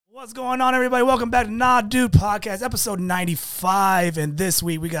What's going on, everybody? Welcome back to Nah Dude Podcast, episode 95. And this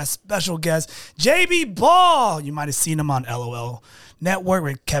week, we got special guest, JB Ball. You might have seen him on LOL Network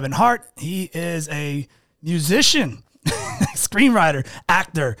with Kevin Hart. He is a musician, screenwriter,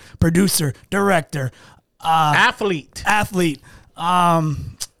 actor, producer, director, athlete. Look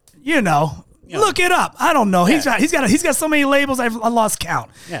it up. I don't know. Yeah. He's got so many labels. I lost count.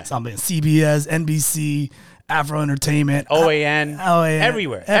 Yeah. Something CBS, NBC, Afro Entertainment, OAN,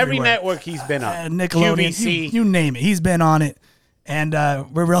 everywhere. Every network he's been on. Nickelodeon, QVC. you name it. He's been on it. And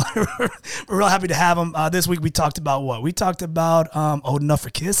we're real happy to have him. This week we talked about what? We talked about Old Enough for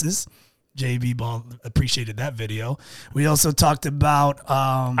Kisses. JB Ball appreciated that video. We also talked about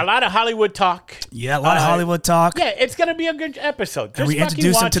a lot of Hollywood talk. Yeah, a lot of Hollywood talk. Yeah, it's going to be a good episode. And we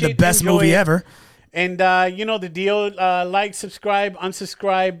introduced him to the best movie ever. And you know the deal, like, subscribe,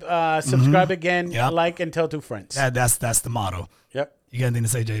 unsubscribe, subscribe again, like, and tell two friends. That's the motto. Yep. You got anything to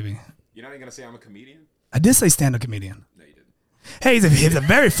say, JB? You're not even going to say I'm a comedian? I did say stand-up comedian. No, you didn't. Hey, he's a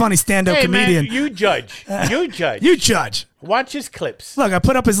very funny stand-up comedian. Man, you judge. You judge. You judge. Watch his clips. Look, I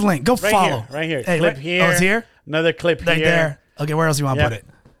put up his link. Go right follow. Here, right here. Hey, clip here. Oh, it's here? Another clip Right here. there. Okay, where else you want to put it?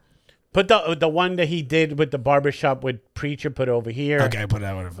 Put the one that he did with the barbershop with Preacher, put over here. Okay, put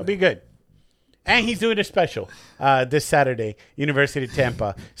that one. It'll be good. And he's doing a special this Saturday, University of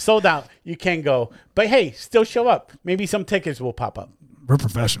Tampa. Sold out. You can go. But hey, still show up. Maybe some tickets will pop up. We're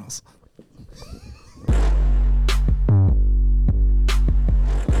professionals.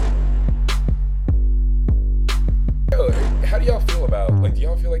 How do y'all feel about, do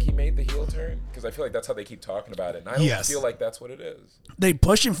y'all feel like he made the heel turn? Because I feel like that's how they keep talking about it. And I don't feel like that's what it is. They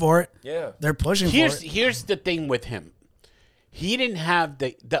pushing for it. Yeah. They're pushing for it. Here's the thing with him. He didn't have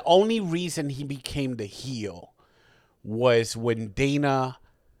the only reason he became the heel was when Dana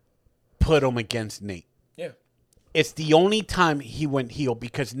put him against Nate. Yeah. It's the only time he went heel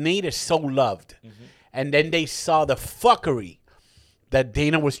because Nate is so loved. Mm-hmm. And then they saw the fuckery that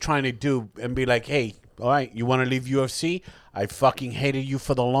Dana was trying to do and be like, hey, all right, you want to leave UFC? I fucking hated you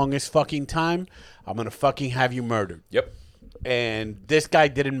for the longest fucking time. I'm going to fucking have you murdered. Yep. And this guy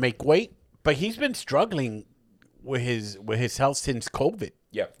didn't make weight, but he's been struggling with his health since COVID.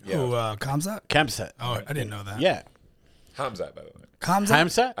 Yeah. Who, Kamzat? Kamzat. Oh, I didn't know that. Yeah. Hamzat, by the way.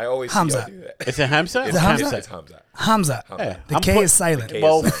 Hamzat? I always see y'all do that. Is it Hamzat? Is it Hamzat? It's Hamzat. Hamzat. Yeah. The K is silent.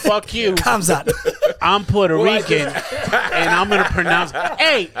 Well, fuck you. Kamzat. I'm Puerto Rican, and I'm going to pronounce...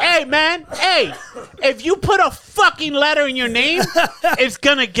 Hey, man. Hey, if you put a fucking letter in your name, it's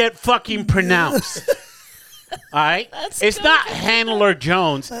going to get fucking pronounced. All right? It's not Handler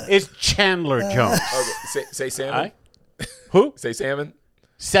Jones. It's Chandler Jones. Okay. Say salmon. All right? Who? Say salmon.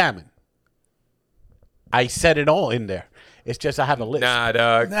 Salmon. I said it all in there. It's just I have a list. Nah,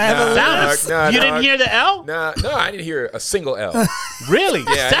 dog. Salmon. You didn't hear the L? No, I didn't hear a single L. Really?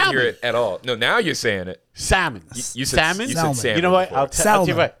 Yeah, Salmon. I didn't hear it at all. No, now you're saying it. Salmon. You said salmon? You said salmon. You know what? before. I'll tell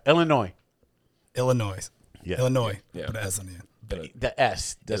you what. Illinois. Yeah. Illinois. Yeah. Put an S on the end. The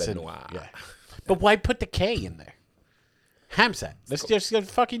S doesn't. Illinois. Yeah. But why put the K in there? Hamzat. Let's just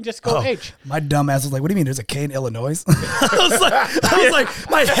go H. My dumb ass was like, what do you mean there's a K in Illinois? I was like,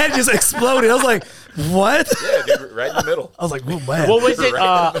 my head just exploded. I was like, what? Yeah, dude, right in the middle. I was like, oh, man. What was it?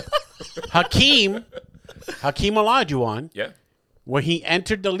 Hakeem Olajuwon, Yeah. when he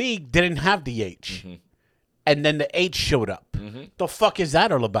entered the league, didn't have the H. Mm-hmm. And then the H showed up. Mm-hmm. The fuck is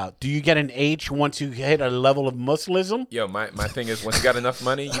that all about? Do you get an H once you hit a level of Muslim? Yo, my thing is, once you got enough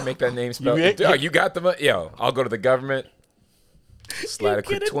money, you make that name spell. You got the money. Yo, I'll go to the government, slide a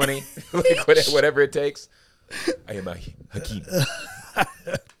quick 20, whatever it takes. I am a Hakeem. All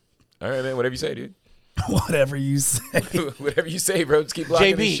right, man, whatever you say, dude. Whatever you say. Whatever you say, bro. Just keep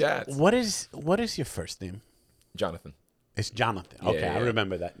blocking these shots. What is your first name? Jonathan. It's Jonathan. Okay, Yeah. I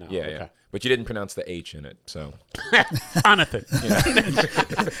remember that now. Yeah, okay. yeah. But you didn't pronounce the H in it, so. Jonathan.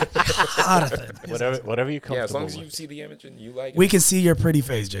 Jonathan. Whatever you comfortable Yeah, as long as with. you see the image and you like it. We can see your pretty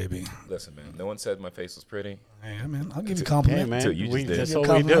face, JB. Listen, man. No one said my face was pretty. Yeah, man. I'll give you a Hey, compliment. man. Until you just did. That's all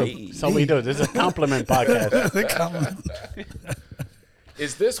we do. That's all we do. This is a compliment podcast. Compliment.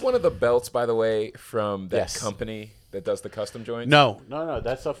 Is this one of the belts, by the way, from that Yes. company that does the custom joints? No.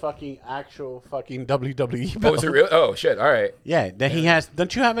 That's a fucking actual fucking WWE belt. Oh, is it real? Oh, shit. All right. Yeah, then he has.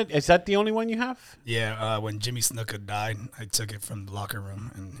 Don't you have it? Is that the only one you have? Yeah, when Jimmy Snuka died, I took it from the locker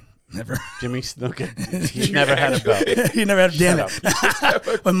room and never. Jimmy Snuka. He's never had a belt. He never had. Damn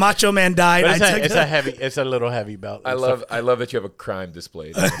it. When Macho Man died, But I took it's a heavy. It's a little heavy belt. I love that you have a crime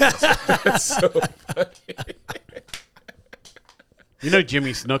displayed. That's so funny. You know,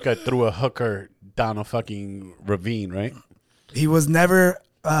 Jimmy Snuka threw a hooker down a fucking ravine, right? He was never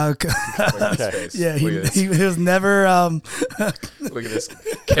Face. Yeah, Look at this. he was never. Look at this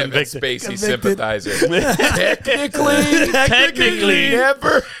Kevin Spacey Convicted. sympathizer. Technically.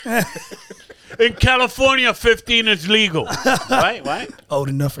 Never. In California, 15 is legal. Right? Old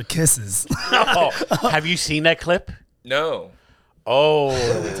enough for kisses. Oh, have you seen that clip? No. Oh.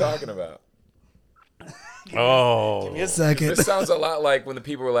 What are we talking about? Oh. Give me a second. This sounds a lot like when the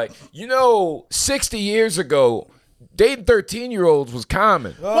people were like, 60 years ago, dating 13-year-olds was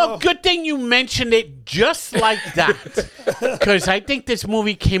common. Well, good thing you mentioned it just like that. Because I think this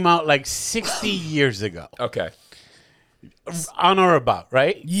movie came out like 60 years ago. Okay. On or about,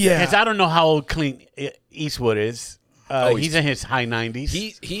 right? Yeah. Because I don't know how old Clint Eastwood is. He's in his high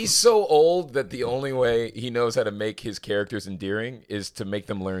 90s. He's so old that the only way he knows how to make his characters endearing is to make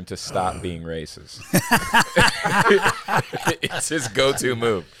them learn to stop being racist. It's his go-to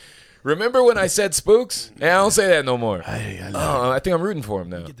move. Remember when I said spooks? Yeah, I don't say that no more. I think I'm rooting for him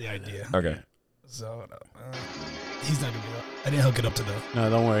now. Get the idea. Okay. So he's not gonna be up. I didn't hook it up to the. No,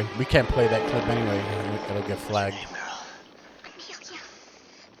 don't worry. We can't play that clip anyway. It'll get flagged. Amelia.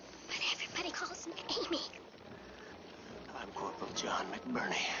 But everybody calls me Amy. I'm Corporal John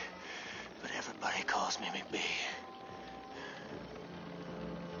McBurney, but everybody calls me McBee.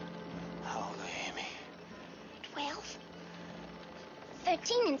 How old are you, Amy? 12.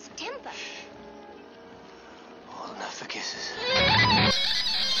 13 in September. Old enough for kisses.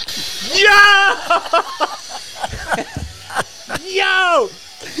 Yo!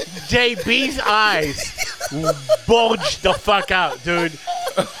 JB's eyes bulged the fuck out, dude.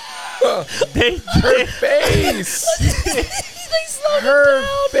 Her face. Her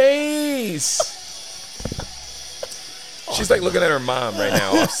face. She's like looking at her mom right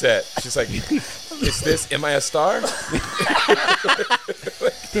now, offset. She's like, am I a star?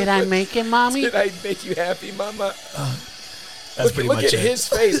 Did I make it, Mommy? Did I make you happy, Mama? That's pretty Look much at it. his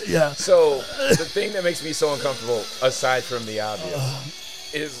face. Yeah. So the thing that makes me so uncomfortable, aside from the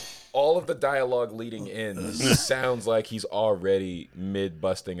obvious, is all of the dialogue leading in sounds like he's already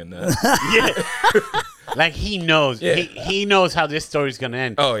mid-busting a nut. Yeah. Like he knows. Yeah. He knows how this story's going to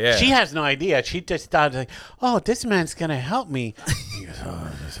end. Oh, yeah. She has no idea. She just started like, oh, this man's going to help me. He goes, oh,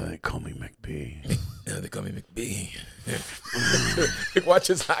 that's why they call me McBee. Yeah, they call me McBee. Watch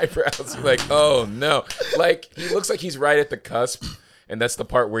his eyebrows. You're like, oh, no. Like, he looks like he's right at the cusp. And that's the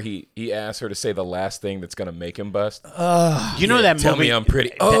part where he asks her to say the last thing that's going to make him bust. You know that movie? Tell me I'm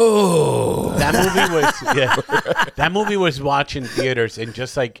pretty. That movie was watched in theaters, and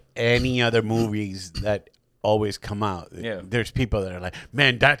just like any other movies that always come out, there's people that are like,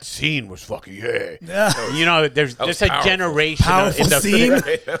 man, that scene was fucking You know, there's just a powerful. generation Powerful in the scene?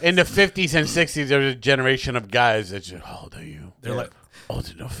 in the 50s and 60s. There was a generation of guys that just, how old are you? They're like, old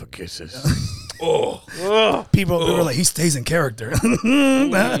enough for kisses. People were like, he stays in character.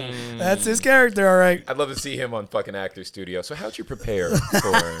 That's his character, all right. I'd love to see him on fucking Actor Studio. So how'd you prepare for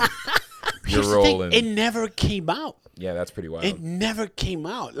your Here's the role? thing, it never came out. Yeah, that's pretty wild. It never came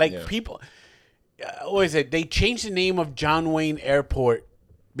out. Like Yeah. people, what is it? They changed the name of John Wayne Airport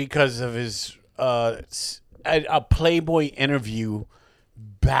because of his a Playboy interview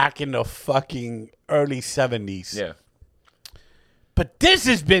back in the fucking early 70s. Yeah. But this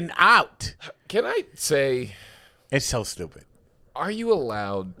has been out. Can I say, It's so stupid. are you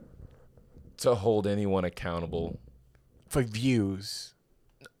allowed to hold anyone accountable For views.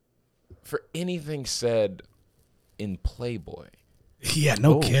 for anything said in Playboy? Yeah,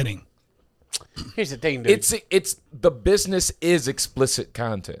 no kidding. Here's the thing, dude. It's the business is explicit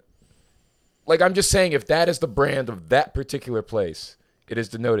content. Like, I'm just saying, if that is the brand of that particular place, it is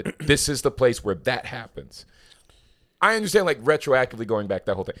denoted this is the place where that happens. I understand, like, retroactively going back,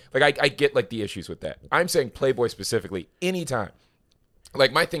 that whole thing. Like, I get, like, the issues with that. I'm saying Playboy specifically, anytime.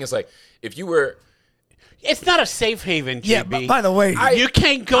 Like, my thing is, like, if you were... It's not a safe haven, JB. Yeah, but by the way, You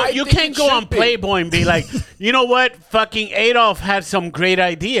can't go. You think can't it go on should be. Playboy and be like, you know what? Fucking Adolf had some great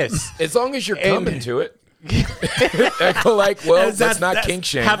ideas. As long as you're coming to it. I go like, well, that's not that's- kink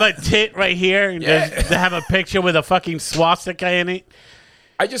shame. Have a tit right here. And just have a picture with a fucking swastika in it.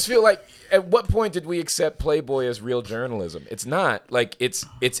 I just feel like, at what point did we accept Playboy as real journalism? It's not. Like, it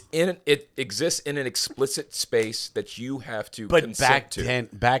exists in an explicit space that you have to But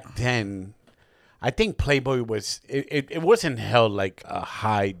consent back then, I think Playboy was it wasn't held like a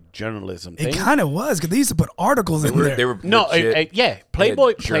high journalism thing. it kind of was because they used to put articles in there. They were No, legit. yeah,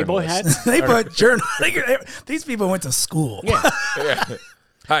 Playboy journalists. had. They put journal. These people went to school. Yeah. Yeah.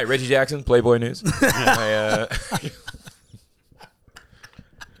 Hi, Reggie Jackson, Playboy News.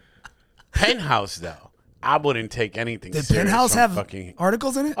 Penthouse though, I wouldn't take anything. Did serious Penthouse from have fucking.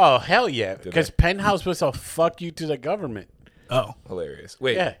 articles in it? Oh hell yeah! Because they? Penthouse was a fuck you to the government. Oh. Hilarious.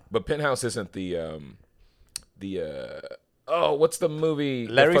 Wait, Yeah. but Penthouse isn't what's the movie?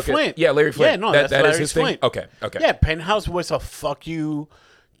 Larry Flint. Yeah, Larry Flint. Yeah, no, that that's is Larry his Flint. thing. Okay. Yeah, Penthouse was a fuck you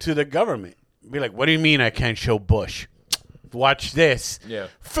to the government. Be like, what do you mean I can't show Bush? Watch this. Yeah.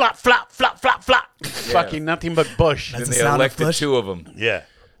 Flop, flop, flop, flop, flop. Fucking nothing but Bush. And the they sound of elected Bush? 2 of them. Yeah.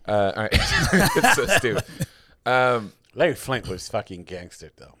 All right. It's so stupid. Larry Flint was fucking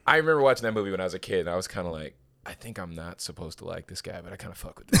gangster, though. I remember watching that movie when I was a kid, and I was kind of like, I think I'm not supposed to like this guy, but I kind of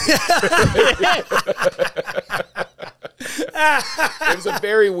fuck with this guy. It was a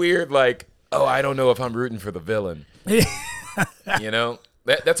very weird, like, oh, I don't know if I'm rooting for the villain. You know?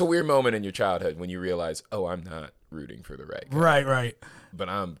 That's a weird moment in your childhood when you realize, oh, I'm not rooting for the right guy. Right. But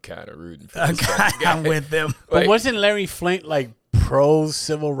I'm kind of rooting for this guy. I'm with them. But wasn't Larry Flint like pro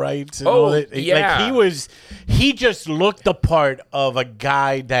civil rights and all that? Yeah. Like he just looked the part of a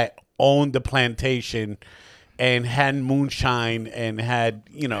guy that owned the plantation and had moonshine and had,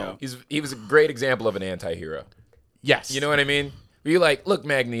 He was a great example of an anti-hero. Yes. You know what I mean? You're like, look,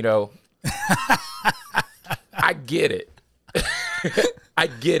 Magneto, I get it. I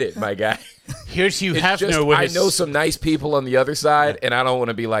get it, my guy. Here's Hugh It's Hefner just, with I his... know some nice people on the other side, and I don't want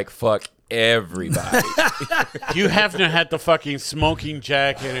to be like, fuck everybody. Hugh Hefner had the fucking smoking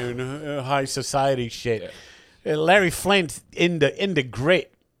jacket and high society shit. Larry Flint's in the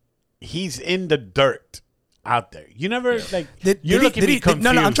grit. He's in the dirt out there. You never you're looking at me confused.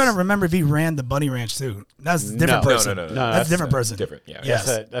 No, I'm trying to remember if he ran the Bunny Ranch too. That's a different person. No. That's a different person. Different, yeah. Yes.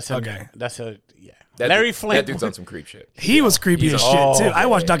 That's Okay. Larry Flint. That dude's on some creep shit. He was creepy as shit too. I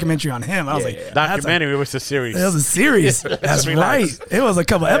watched documentary on him. I was like, Documentary. It was a series. It was a series. That's right. It was a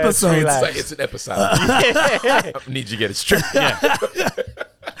couple episodes. relax. It's an episode. I need you to get it straight.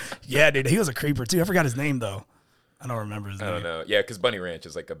 Yeah, dude, he was a creeper too. I forgot his name though. I don't remember his name. I don't know. Yeah, because Bunny Ranch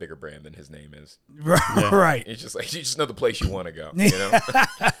is like a bigger brand than his name is. Right. It's just like you just know the place you want to go. You know?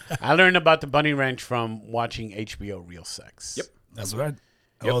 I learned about the Bunny Ranch from watching HBO Real Sex. Yep. That's right.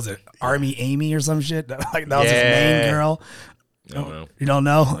 What was it? Army Amy or some shit? That was his main girl. I don't know. You don't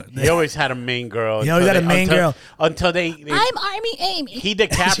know? He always had a main girl. He always had a main girl. Until they I'm Army Amy. he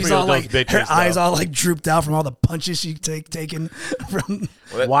DiCaprio She's all those like, bitches. her eyes though. all like drooped out from all the punches she taken from.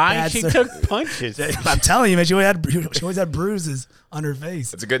 Why bad she sir- took punches? I'm telling you, man, she always had bruises on her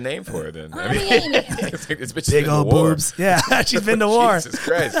face. It's a good name for her then. I Army mean, Amy. it's like, this bitch has Big been to old war. boobs. Yeah, she's been to war. Jesus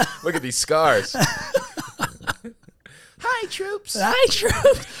Christ. Look at these scars. Hi, troops. Hi,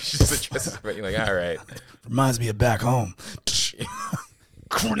 Trump. She just addresses her. You're like, all right. Reminds me of back home.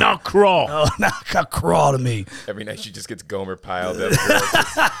 Now crawl. Oh, now crawl to me. Every night she just gets Gomer piled up. Girls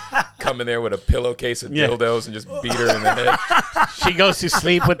just come in there with a pillowcase of dildos and just beat her in the head. She goes to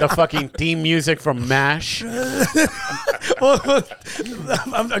sleep with the fucking theme music from MASH. I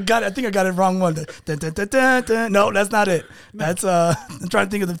think I got it wrong one. Dun, dun, dun, dun, dun. No, that's not it. That's I'm trying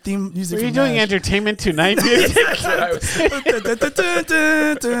to think of the theme music. Are you from doing MASH. Entertainment Tonight music? That's what I was saying.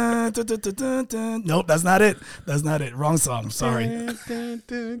 Nope, that's not it. That's not it. Wrong song. Sorry.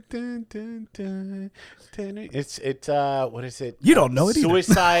 It's what is it? You don't know it either.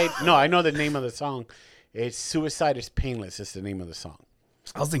 Suicide. No, I know the name of the song. It's Suicide is Painless. Is the name of the song.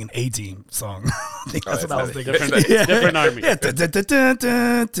 I was thinking A-Team song. I think that's what I was not thinking. it. Yeah. Different army. Yeah. Dun, dun, dun, dun,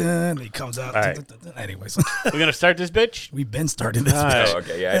 dun, dun. He comes out. All right. Dun, dun, dun, dun. Anyways, We're gonna start this bitch. we've been starting this. All right. Oh,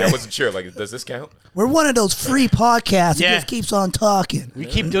 okay. Yeah, I wasn't sure. Like, does this count? We're one of those free podcasts that Yeah. just keeps on talking. We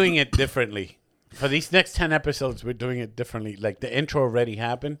keep doing it differently. For these next 10 episodes, we're doing it differently. Like the intro already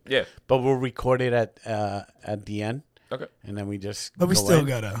happened. Yeah. But we'll record it at the end. Okay. And then we just. But we go still in.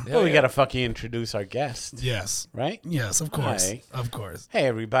 gotta. But we gotta fucking introduce our guest, Yes. right? Yes, of course. Right. Of course. Hey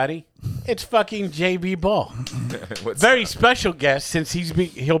everybody, it's fucking JB Ball. What's Very special guest since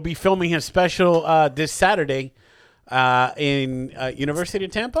he'll be filming his special this Saturday in University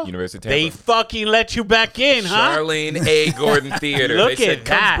of Tampa. University of They Tampa. fucking let you back in, huh? Charlene A. Gordon Theater. Look they said, at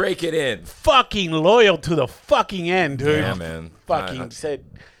come that. break it in. Fucking loyal to the fucking end, dude. Yeah, man. Fucking said,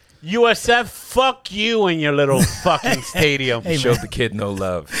 USF, fuck you and your little fucking stadium. Hey, Showed man. the kid no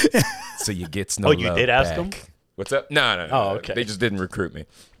love. So you gets no Oh, love you did ask back. him? What's up? No. Oh, okay. They just didn't recruit me.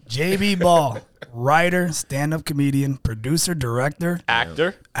 JB Ball, writer, stand-up comedian, producer, director,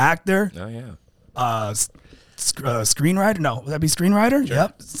 Actor. actor, Oh, yeah. screenwriter. No, would that be screenwriter?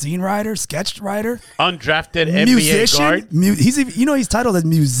 Yep. Scene writer, sketch writer, Undrafted NBA musician. guard. He's titled as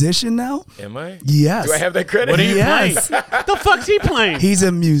musician now. Am I? Yes. Do I have that credit? What are you Yes. playing? The fuck's he playing? He's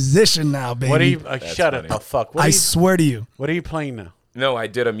a musician now, baby. What are you? Shut funny. up, the fuck. What I are you, swear to you. what are you playing now? No, I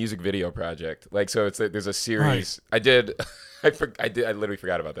did a music video project. Like, so it's there's a series. I did. I literally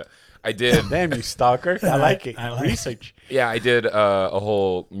forgot about that. I did. Damn, you stalker. I like it. I like it. Research. Yeah, I did a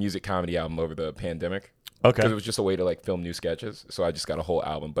whole music comedy album over the pandemic. Okay. Because it was just a way to like film new sketches. So I just got a whole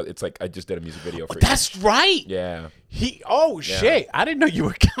album. But it's like I just did a music video for it. That's right. Yeah. Shit! I didn't know you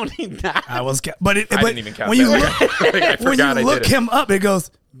were counting that. I was, I but didn't even count when you that. look, Like, I when you forgot I look did it. him up, it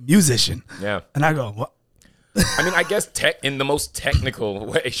goes musician, Yeah. and I go, what? I mean, I guess in the most technical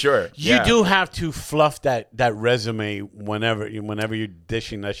way, sure. You do have to fluff that resume whenever you're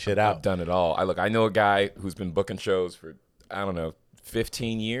dishing that shit I've out. done it all. I know a guy who's been booking shows for, I don't know,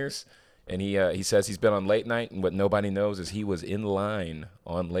 15 years. And he says he's been on late night, and what nobody knows is he was in line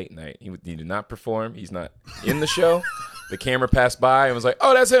on late night. He did not perform. He's not in the show. The camera passed by and was like,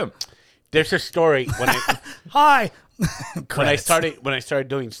 "Oh, that's him." There's a story when I Hi. when I started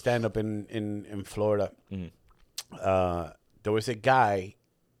doing stand up in Florida. There was a guy,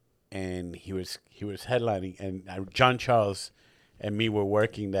 and he was headlining, and John Charles and me were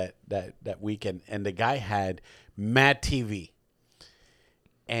working that weekend, and the guy had Mad TV.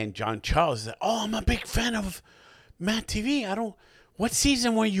 And John Charles said, "Oh, I'm a big fan of Mad TV. What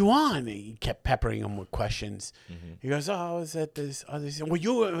season were you on?" And he kept peppering him with questions. He goes, "Oh, I was at this other season. Were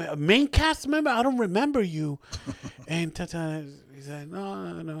you a main cast member? I don't remember you." And he said,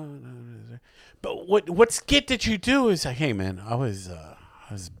 No. But what skit did you do? Is like, "Hey, man, I was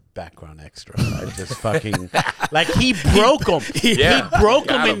background extra. I just fucking like he broke him. Yeah. He broke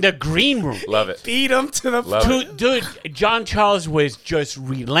Got him him. in the green room. Love it. Beat him to the Love it. Dude, John Charles was just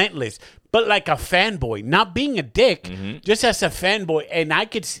relentless, but like a fanboy, not being a dick, just as a fanboy. And I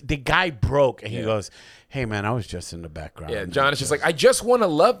could see the guy broke, and he goes, "Hey, man, I was just in the background." Yeah, John is just like, "I just want to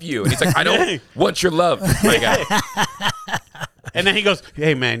love you," and he's like, "I don't want your love, my guy." And then he goes,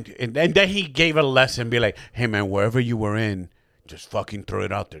 "Hey, man," and then he gave a lesson, be like, "Hey, man, wherever you were in, just fucking throw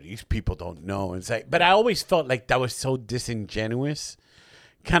it out there. These people don't know." And it's like, but I always felt like that was so disingenuous,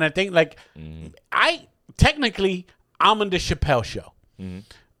 kind of thing. Like, I'm on the Chappelle Show,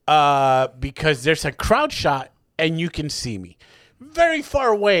 because there's a crowd shot and you can see me very far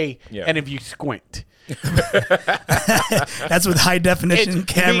away, and if you squint. That's with high definition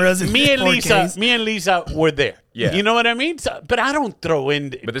cameras. Me and 4Ks. Lisa were there. Yeah. You know what I mean? So, but I don't throw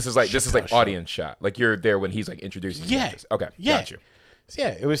in. But this is like Chappelle audience shot. Like you're there when he's like introducing. you. Yeah. Okay. Yeah. Got you.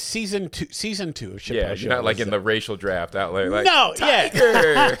 Yeah, it was season two of Chappelle Yeah. Show. You're not like in the racial draft out there. Like, No, yeah.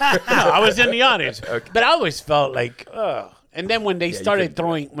 Tiger. No, I was in the audience, but I always felt like, ugh. And then when they started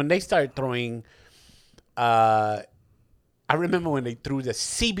throwing, I remember when they threw the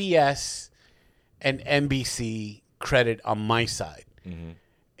CBS and NBC credit on my side,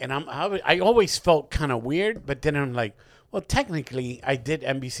 and I always felt kind of weird. But then I'm like, well, technically, I did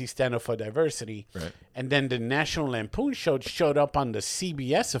NBC Stand Up for Diversity, Right. and then the National Lampoon Show showed up on the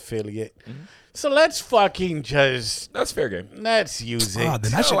CBS affiliate. So let's fucking just That's fair game. let's use it. Oh,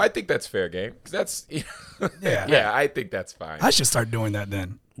 then I I think that's fair game. 'Cause that's Yeah. yeah. I think that's fine. I should start doing that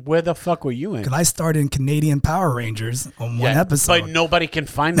then. Where the fuck were you in? Because I started in Canadian Power Rangers on one episode. But nobody can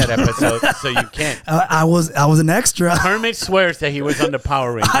find that episode, so you can't. I was an extra. Kermit swears that he was on the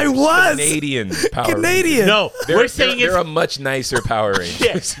Power Rangers. I was Canadian Power Canadian. No, we're saying they're it's a much nicer Power Rangers.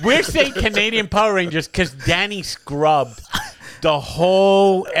 yes, we're saying Canadian Power Rangers because Danny scrubbed the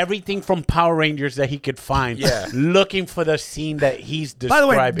whole everything from Power Rangers that he could find, looking for the scene that he's describing.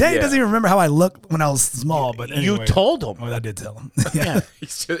 By the way, Danny doesn't even remember how I looked when I was small. But anyway. You told him. Oh, I did tell him. Yeah.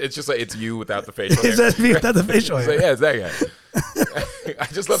 It's just like it's you without the facial hair. It's just me without the facial It's hair. like, yeah, it's that guy. I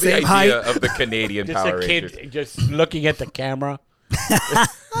just love the Same idea height. of the Canadian Just Power a Rangers. kid just looking at the camera.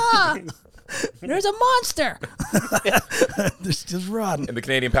 There's a monster. just run. And the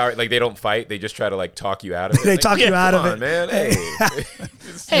Canadian Power, like they don't fight; they just try to like talk you out of it. They Like, talk you out come of on, it. man. Hey,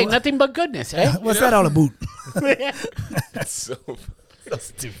 Hey, nothing but goodness, eh? What's that on a boot? that's so.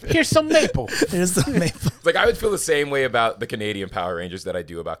 Stupid. Here's some maple. Here's the maple. Like I would feel the same way about the Canadian Power Rangers that I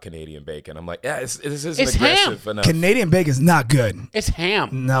do about Canadian bacon. I'm like, yeah, this isn't It's aggressive enough. Canadian bacon is not good. It's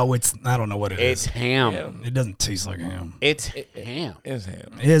ham. No, it's. I don't know what it is. It's ham. Yeah. It doesn't taste like ham. It's ham. It's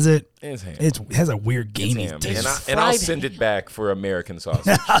ham. Is it? It's ham. It has a weird It's gamey ham. taste. And I'll fried send it back for American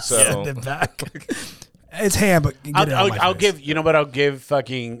sausage. I'll So send it back. It's ham, but get it out of my I'll face. give. You know what? I'll give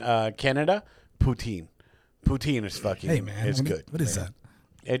fucking Canada poutine. Poutine is fucking. Hey man, it's good. What is that?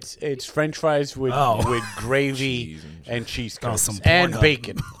 It's French fries with with gravy and cheese Oh, curds some and Pornhub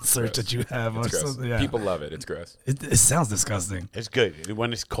bacon. search that you have. Or it's gross. something. Yeah. People love it. It's gross. It sounds disgusting. It's good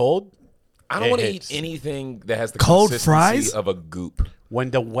when it's cold. I don't It want to eat hits. anything that has the Cold consistency fries? of a goop. When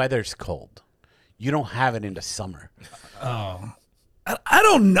the weather's cold, you don't have it in the summer. I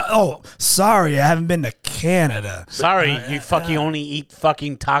don't know. Oh, sorry, I haven't been to Canada. Sorry, you fucking only eat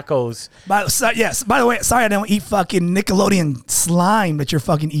fucking tacos. Yes. By the way, sorry, I don't eat fucking Nickelodeon slime that you're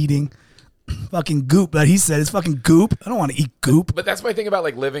fucking eating. fucking goop that he said. It's fucking goop. I don't want to eat goop. But that's my thing about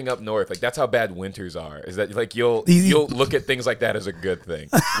like living up north. Like that's how bad winters are. Is that like you'll look at things like that as a good thing.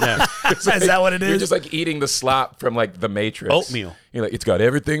 Yeah. Is that what it is? You're just like eating the slop from like the Matrix. Oatmeal. You're like, it's got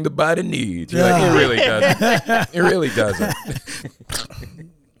everything the body needs. You're like, it really doesn't. It really doesn't.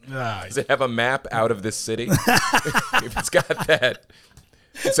 Does it have a map out of this city? If it's got that,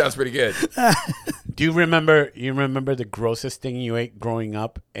 it sounds pretty good. Do you remember? You remember the grossest thing you ate growing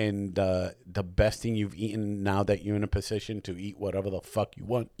up, and the best thing you've eaten now that you're in a position to eat whatever the fuck you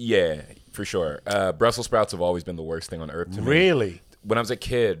want? Yeah, for sure. Brussels sprouts have always been the worst thing on earth to me. Really? When I was a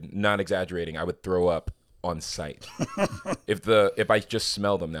kid, not exaggerating, I would throw up on sight. If I just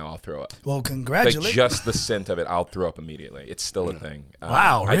smell them now, I'll throw up. Well, Like congratulations. just the scent of it, I'll throw up immediately. It's still a thing.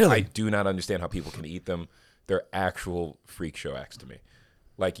 Wow, really? I do not understand how people can eat them. They're actual freak show acts to me.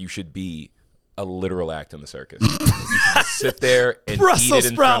 Like you should be a literal act in the circus. You should just sit there and Brussels eat it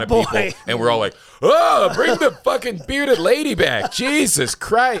in front of sprout people, boy. and we're all like, "Oh, bring the fucking bearded lady back!" Jesus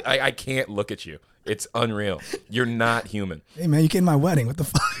Christ, I can't look at you. It's unreal. You're not human. Hey, man, you came to my wedding. What the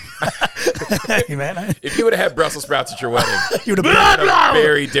fuck? Hey, man. If you would have had Brussels sprouts at your wedding, You would you have would have had a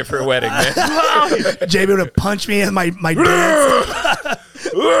very different wedding, man. JB would have punched me in my dance.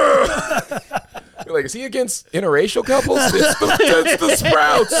 You're like, is he against interracial couples? It's the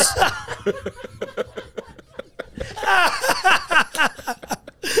Sprouts.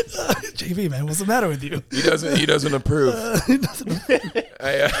 JB, man, what's the matter with you? He doesn't approve.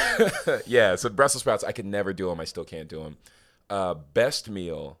 Yeah, so Brussels sprouts, I could never do them. I still can't do them. Best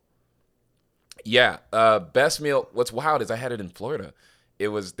meal. Yeah, best meal. What's wild is I had it in Florida.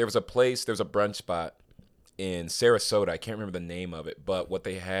 There was a brunch spot in Sarasota. I can't remember the name of it, but what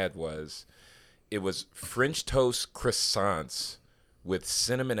they had was French toast croissants with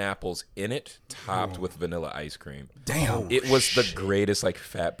cinnamon apples in it, topped with vanilla ice cream. Damn. It was the greatest like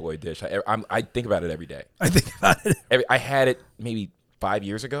fat boy dish. I think about it every day. I think about it. I had it maybe 5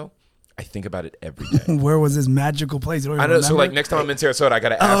 years ago. I think about it every day. Where was this magical place? You don't I even know. So remember? like next time I'm in Sarasota, I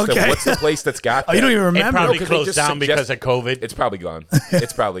gotta ask them what's the place that's got that. Oh, you don't even It remember? probably 'cause they closed just down because suggest- of COVID. It's probably gone.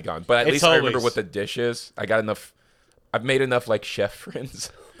 It's probably gone. But at It's least I remember always- what the dish is. I got enough. I've made enough like chef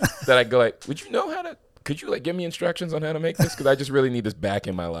friends that I go like, would you know how to? Could you like give me instructions on how to make this? Because I just really need this back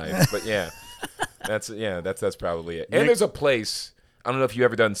in my life. But yeah, that's probably it. And there's a place. I don't know if you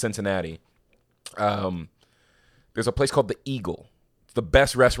ever done Cincinnati. There's a place called the Eagle. It's the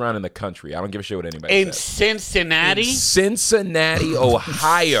best restaurant in the country. I don't give a shit what anybody In says. Cincinnati? Cincinnati,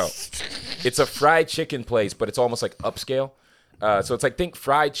 Ohio. It's a fried chicken place, but it's almost like upscale. So it's like, think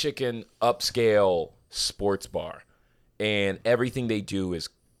fried chicken, upscale sports bar. And everything they do is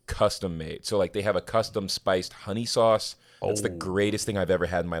custom made. So like they have a custom spiced honey sauce. That's the greatest thing I've ever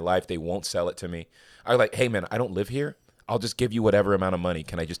had in my life. They won't sell it to me. I'm like, hey man, I don't live here. I'll just give you whatever amount of money.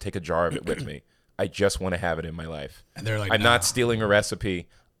 Can I just take a jar of it with me? I just want to have it in my life. And they're like, I'm not stealing a recipe.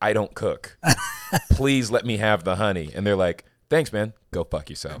 I don't cook. Please let me have the honey. And they're like, thanks, man. Go fuck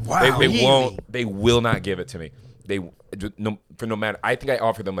yourself. Wow. They Really? won't. They will not give it to me. No matter. I think I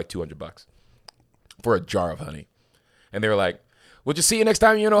offered them like $200 for a jar of honey, and they were like, "We'll just see you next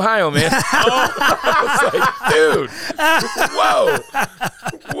time you're in Ohio, man." I was like, dude,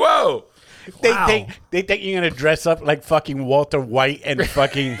 whoa. They think you're gonna dress up like fucking Walter White and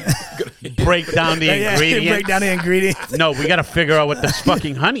fucking break down the yeah, ingredients. break down the ingredients. No, we gotta figure out what this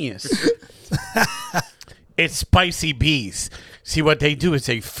fucking honey is. It's spicy bees. See, what they do is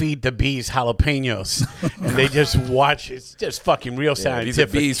they feed the bees jalapenos, and they just watch. It's just fucking real These are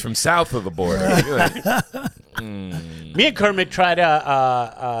scientific. bees from south of the border. You're like, Me and Kermit try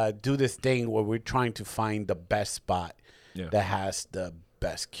to do this thing where we're trying to find the best spot that has the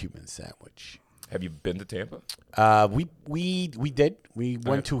best Cuban sandwich. have you been to Tampa? We did. We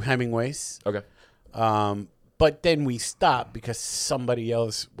went to Hemingway's. Okay. But then we stopped because somebody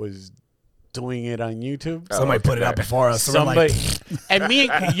else was doing it on YouTube. Somebody put it up before us. So we're Somebody and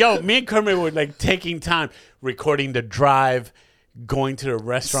me and Kermit were like taking time, recording the drive, going to the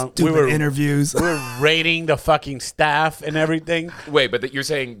restaurant. Stupid interviews. We were rating the fucking staff and everything. Wait, but you're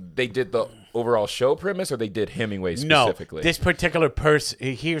saying they did the overall show premise, or they did Hemingway specifically? No, this particular person.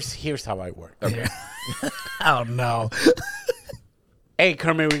 Here's how I work. Okay. Oh no. Hey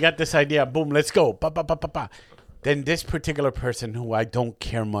Kermit, we got this idea. Boom, let's go. Ba, ba, ba, ba, ba. Then this particular person, who I don't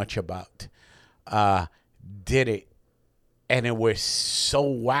care much about, did it, and it was so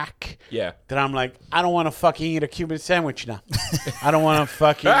whack. Yeah. That I'm like, I don't want to fucking eat a Cuban sandwich now. I don't want to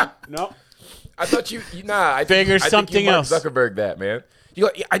fucking no. I thought you nah. I Figure think something you Mark else. Zuckerberg that, man. You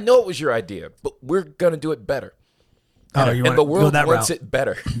go, I know it was your idea, but we're gonna do it better. Oh, you and the go world that wants route. it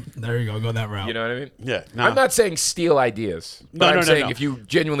better. There you go that route. You know what I mean? Yeah. No. I'm not saying steal ideas, but I'm saying if you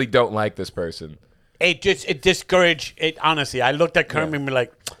genuinely don't like this person, It discouraged it. Honestly, I looked at Kermit and be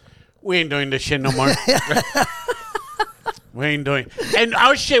like, "We ain't doing this shit no more. We ain't doing." And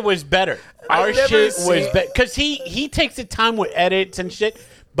our shit was better. Our shit was better because he takes the time with edits and shit.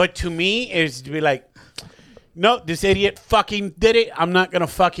 But to me, is to be like, "No, this idiot fucking did it. I'm not gonna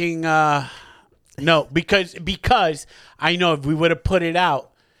fucking no," because I know if we would have put it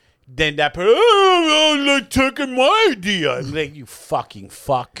out, then that person, like taking my idea. I'm like, you fucking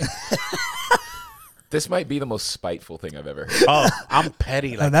fuck. this might be the most spiteful thing I've ever heard. Oh, I'm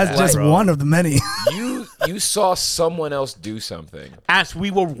petty like And that's that, just bro. one of the many. You saw someone else do something As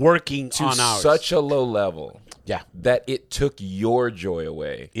we were working to on ours. such a low level Yeah. that it took your joy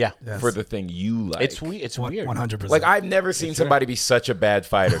away Yeah. for the thing you like. It's weird. 100%. Like, I've never seen somebody be such a bad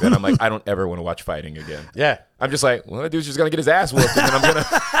fighter that I'm like, I don't ever want to watch fighting again. Yeah. I'm just like, well, that dude's just going to get his ass whooped, and then I'm going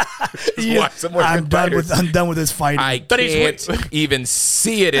to watch some more I'm good done fighters. I'm done with this fighting. I But he's can't even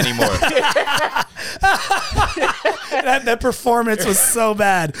see it anymore. that performance was so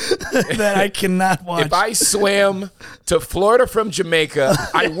bad that I cannot watch. If I swam to Florida from Jamaica,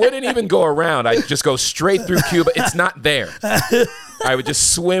 I wouldn't even go around. I'd just go straight through Cuba. It's not there. I would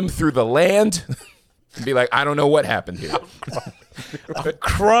just swim through the land and be like, I don't know what happened here.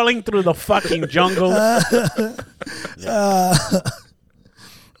 Crawling through the fucking jungle. I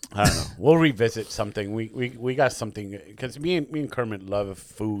don't know. We'll revisit something. We got something because me and Kermit love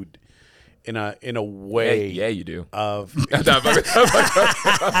food in a way. Yeah, you do. Of But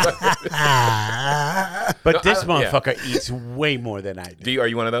but this yeah. motherfucker eats way more than I do. Are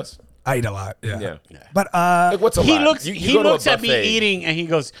you one of those? I eat a lot. Yeah. Yeah. But Like, what's a He lot? looks You he go to a looks at me buffet. eating and he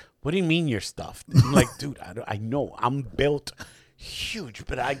goes, "What do you mean you're stuffed?" I'm like, dude, I know I'm built huge,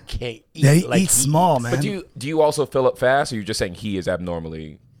 but I can't eat. yeah, he like eats small, man. But do you also fill up fast, or you're just saying he is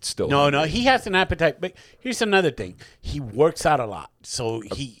abnormally still? No, hungry? he has an appetite. But here's another thing: he works out a lot, so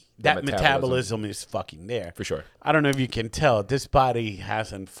that metabolism is fucking there For sure. I don't know if you can tell. This body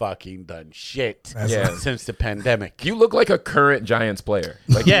hasn't fucking done shit Yeah. since the pandemic. You look like a current Giants player.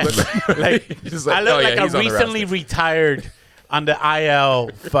 Like, you Yes, look like, just I look oh, yeah, like he's a on the recently roster. retired on the IL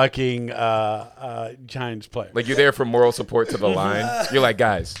fucking Giants player. Like, you're there for moral support to the line. You're like,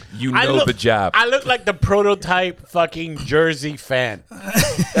 guys, you know the job. I look like the prototype fucking Jersey fan.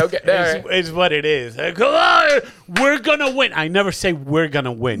 Okay, all right. Is what it is. Like, come on, we're gonna win. I never say we're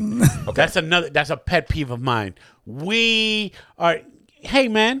gonna win. That's a pet peeve of mine. We are. Hey,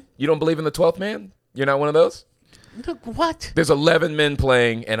 man. You don't believe in the 12th man? You're not one of those? Look, what? There's 11 men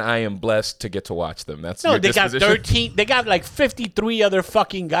playing, and I am blessed to get to watch them. That's No, your they got disposition? 13. They got like 53 other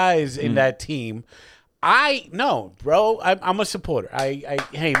fucking guys in that team. No, bro. I'm a supporter.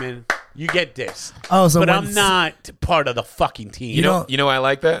 Hey, man, you get this. Oh, so but when- I'm not part of the fucking team. You know I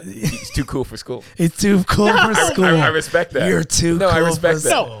like that? He's too cool for school. it's too cool for school. I respect that. You're too No, cool I respect for that.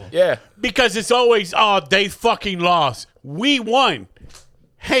 school. Yeah. Because it's always, they fucking lost. We won.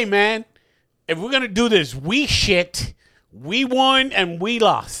 Hey, man, if we're going to do this, we won and we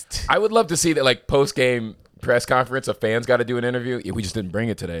lost. I would love to see that, like, post-game press conference, a fan's got to do an interview. Yeah, we just didn't bring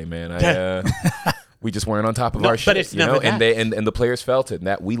it today, man. We just weren't on top of our shit. but it's never And that. and the players felt it, and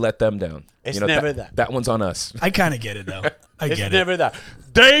that we let them down. It's never that. That one's on us. I kind of get it though. I It's get never that.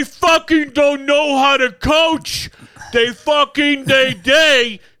 They fucking don't know how to coach. They fucking,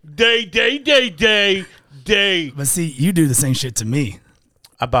 they. But see, you do the same shit to me.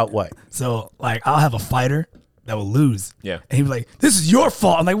 About what? So like, I'll have a fighter that will lose. Yeah. And he'd be like, "This is your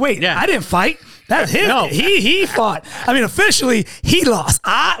fault." I'm like, "Wait, Yeah. I didn't fight. That's him. No. He fought. I mean, officially, he lost.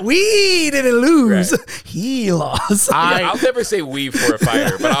 We didn't lose. Right. He lost." I'll never say we for a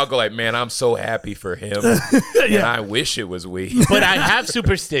fighter, but I'll go like, man, I'm so happy for him. And I wish it was we. But I have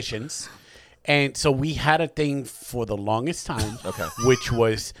superstitions. And so we had a thing for the longest time, which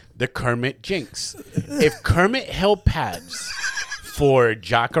was the Kermit jinx. If Kermit held pads for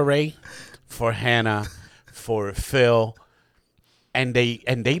Jacare, for Hannah, for Phil, and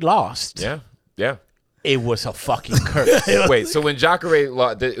they lost, Yeah. it was a fucking curse. Wait, so when Jacare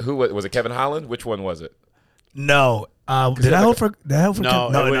lost, who was it? Kevin Holland? Which one was it? No. Did I hold for? Did I hold for? No,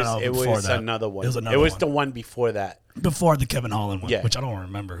 no. it before was that. another one. It was another the one. one before that. Before the Kevin Holland one, Yeah. which I don't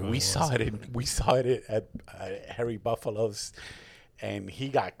remember who. We it was. saw it at Harry Buffalo's, and he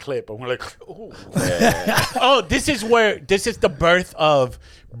got clipped, and we're like, "Ooh." Oh, this is the birth of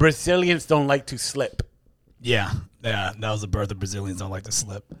Brazilians don't like to slip Yeah. That was the birth of Brazilians don't like to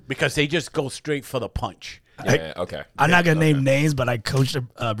slip. because they just go straight for the punch. Yeah, okay. I'm not gonna name names, but I coached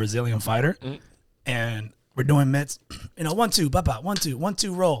a Brazilian fighter, and we're doing mitts. 1-2, papa, 1-2,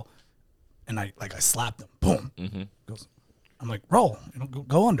 1-2, roll. And I slapped him. Boom. Mm-hmm. Goes, I'm like, roll.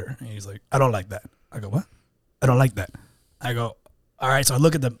 Go under. And he's like, I don't like that. I go, what? I don't like that. I go, all right. So I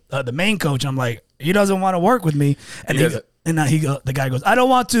look at the main coach. I'm like, he doesn't want to work with me. And the guy goes, I don't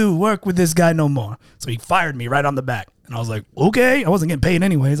want to work with this guy no more. So he fired me right on the back. And I was like, okay. I wasn't getting paid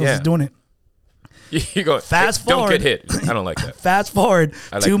anyways. I was just doing it. You go, fast forward. Don't get hit. I don't like that. Fast forward.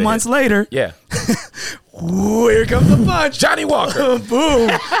 Like 2 months later. Yeah. Ooh, here comes the punch. Johnny Walker. Boom.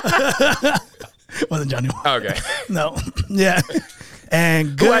 Wasn't Johnny Walker. Okay. No. Yeah.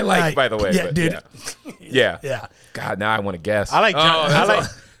 And good Who I like, night. by the way. Yeah, dude. Yeah. Yeah. God, now I want to guess. I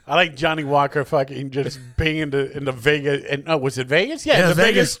like Johnny Walker fucking just being in the Vegas and was it Vegas? Yeah, the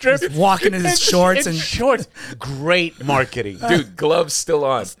Vegas Strip, just walking in his shorts and shorts. Great marketing, dude. Gloves still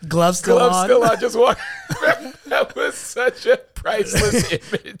on. Gloves still on. Just walking. That was such a priceless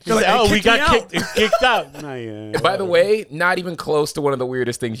image. Like, we got kicked out. By the way, not even close to one of the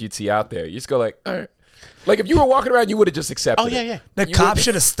weirdest things you'd see out there. You just go like, all right. Like if you were walking around, you would have just accepted. Oh yeah. The cop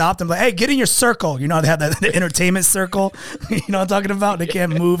should have stopped him. Like, hey, get in your circle. You know they have the entertainment circle. You know what I'm talking about? They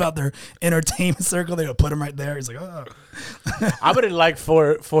can't move out their entertainment circle. They would put him right there. He's like, oh. I would have liked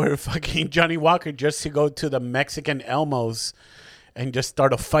for fucking Johnny Walker just to go to the Mexican Elmos and just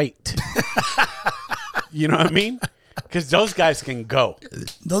start a fight. You know what I mean? Because those guys can go.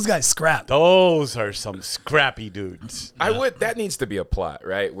 Those guys scrap. Those are some scrappy dudes. That needs to be a plot,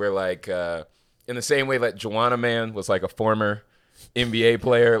 right? Where like. In the same way that Joanna Man was like a former NBA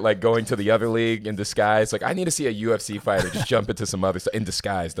player, like going to the other league in disguise. Like I need to see a UFC fighter just jump into some other stuff in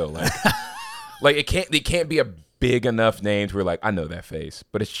disguise though. Like it can't be a big enough name to where like I know that face,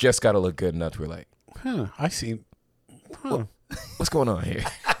 but it's just got to look good enough to where like, I see. What's going on here?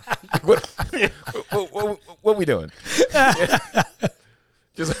 what we doing?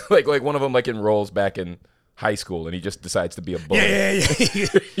 Just like one of them like enrolls back in high school and he just decides to be a bully. Yeah.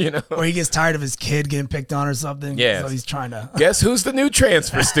 You know, or he gets tired of his kid getting picked on or something. Yeah, so he's trying to guess who's the new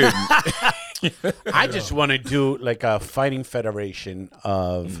transfer student. I just want to do like a fighting federation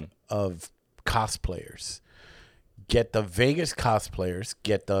of cosplayers. Get the Vegas cosplayers,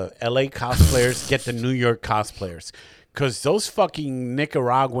 get the LA cosplayers, get the New York cosplayers, because those fucking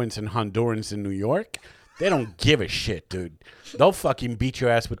Nicaraguans and Hondurans in New York, they don't give a shit, dude. They'll fucking beat your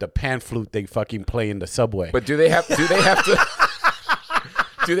ass with the pan flute they fucking play in the subway. But do they have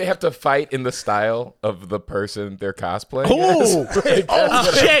to fight in the style of the person they're cosplaying?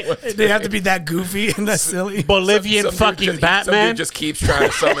 Oh shit! They have to be that goofy and that silly. Bolivian fucking Batman. Some dude just keeps trying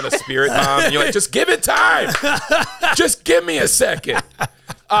to summon a spirit bomb. And you're like, just give it time. Just give me a second.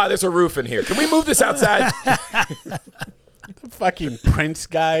 There's a roof in here. Can we move this outside? The fucking Prince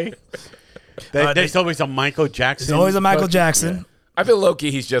guy. There's always a Michael Jackson. There's always a Michael Jackson. Yeah. I feel low-key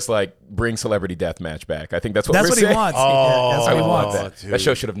he's just like, bring Celebrity Deathmatch back. I think that's what he wants. That's what he wants. That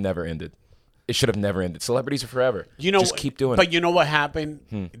show should have never ended. It should have never ended. Celebrities are forever. Just keep doing it. But you know what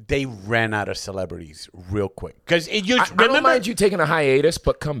happened? They ran out of celebrities real quick. Because I don't mind you taking a hiatus,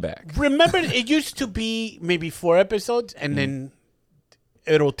 but come back. Remember, it used to be maybe 4 episodes, and then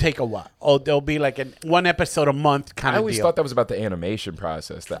it'll take a while. Oh, there'll be like one episode a month kind of deal. I always thought that was about the animation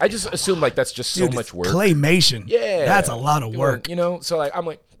process. I just assumed like that's just so much work. Claymation. Yeah. That's a lot of work. You know, so like I'm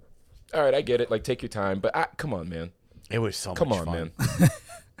like, all right, I get it. Like take your time. But come on, man. It was so much fun. Come on, man.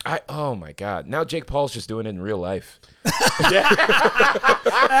 Oh my God. Now Jake Paul's just doing it in real life.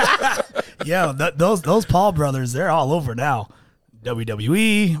 Yeah, those Paul brothers, they're all over now.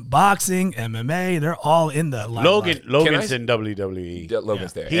 WWE, boxing, MMA, they're all in the limelight. Logan's in WWE.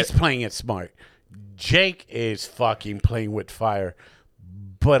 Logan's there. He's playing it smart. Jake is fucking playing with fire,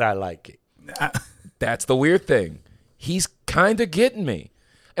 but I like it. That's the weird thing. He's kind of getting me.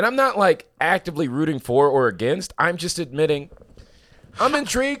 And I'm not like actively rooting for or against. I'm just admitting I'm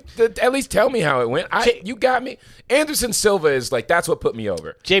intrigued. At least tell me how it went. You got me. Anderson Silva is like, that's what put me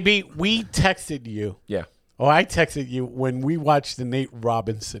over. JB, we texted you. Yeah. Oh, I texted you when we watched the Nate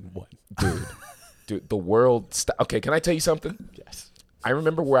Robinson one. Dude, the world. Okay, can I tell you something? Yes. I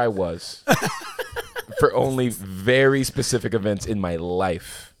remember where I was for only very specific events in my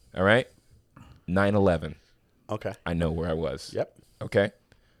life. All right? 9/11. Okay. I know where I was. Yep. Okay?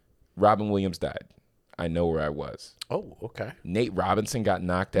 Robin Williams died. I know where I was. Oh, okay. Nate Robinson got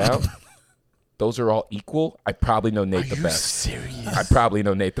knocked out. Those are all equal. I probably know Nate the best. Are you serious? I probably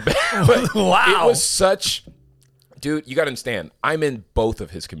know Nate the best. But wow. It was such... Dude, you got to understand. I'm in both of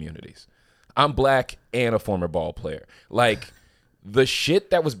his communities. I'm black and a former ball player. Like, the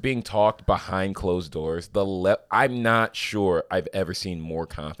shit that was being talked behind closed doors, I'm not sure I've ever seen more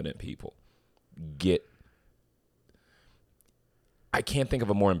confident people get... I can't think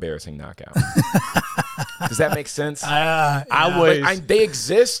of a more embarrassing knockout. Does that make sense? They They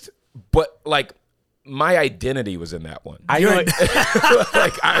exist... but like my identity was in that one. I know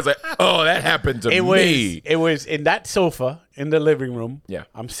Like I was like, oh, that happened to me. It was in that sofa in the living room. Yeah.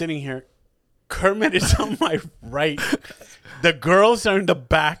 I'm sitting here. Kermit is on my right. The girls are in the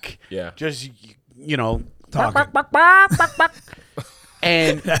back. Yeah. Just, Talking.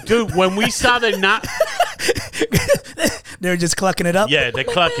 And dude, when we saw the not, They're just clucking it up. yeah, they're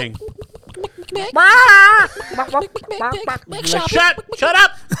clucking. Make Shut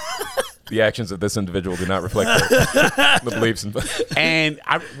up! The actions of this individual do not reflect the beliefs. And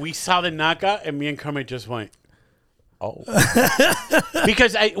we saw the knockout, and me and Kermit just went, oh,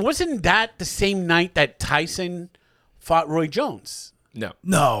 because wasn't that the same night that Tyson fought Roy Jones? No.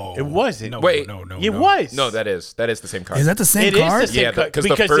 No. It wasn't. No, Wait. No. It was. No, that is the same card. Is that the same It is card? the same- Yeah, because the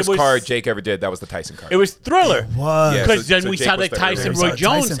because first it was- card Jake ever did, that was the Tyson card. It was Thriller. What? Yeah. Because So- then so we Jake saw was the the Tyson earlier. Roy We saw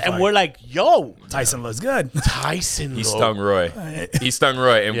Jones, Tyson and fight. we're like, yo, Tyson looks good. Tyson. He looked- stung Roy. He stung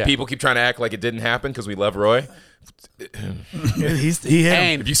Roy, and Yeah. people keep trying to act like it didn't happen because we love Roy. He hit him.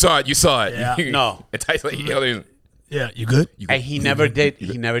 And If you saw it, you saw it. Yeah. No. And Tyson, he yelled, Yeah, you good? And he never did.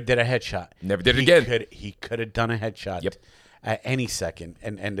 He never did a headshot. Never did it He again. He could have done a headshot. Yep. At any second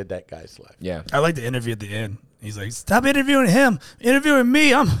and ended that guy's life. yeah. I like the interview at the end. He's like, stop interviewing him. Interviewing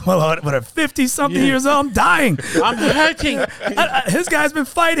me. I'm, what, 50-something Yeah. years old. I'm dying. I'm hurting. His guy's been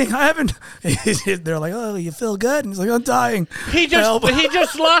fighting. I haven't. They're like, oh, you feel good? And he's like, I'm dying. He Help.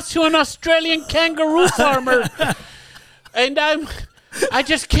 just lost to an Australian kangaroo farmer, and I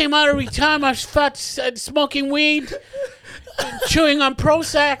just came out of retirement. I was fat, smoking weed, chewing on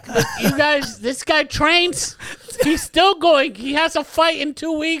Prozac. But you guys, this guy trains. He's still going. He has a fight in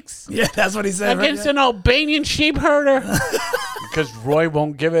 2 weeks Yeah, that's what he said. against right? an Albanian sheep herder. Because Roy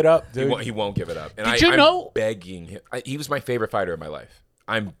won't give it up, dude. He won't give it up. And Did you I'm know- begging him. He was my favorite fighter in my life.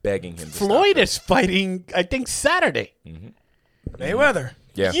 I'm begging him to Floyd stop is fighting, I think, Saturday. Mayweather.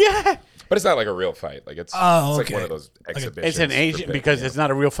 Yeah. Yeah. But it's not like a real fight. Like it's Oh, like okay. one of those exhibitions. It's an for Asian big- because yeah. it's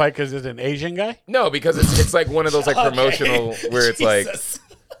not a real fight because it's an Asian guy. No, because it's like one of those like promotional where it's like Jesus.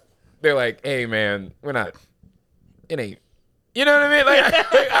 they're like, hey man, we're not. It ain't. You know what I mean?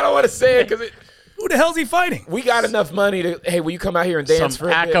 Like I don't want to say it because Who the hell's he fighting? we got enough money to. Hey, will you come out here and dance Some for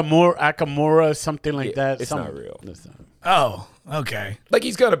a bit? Akamura, something like Yeah, that. it's not real. It's not. Oh, okay. Like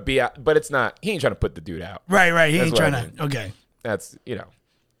he's gonna be out, but it's not. He ain't trying to put the dude out. Right. He That's ain't what I trying mean. to. Okay. That's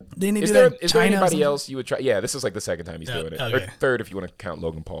Didn't he Is do there that in is there China or anybody something? else you would try? Yeah, this is like the second time he's Yeah, doing it, okay. or third if you want to count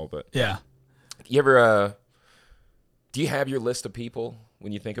Logan Paul. But Yeah. you ever? Do you have your list of people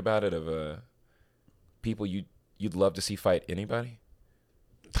when you think about it of people you'd love to see fight anybody?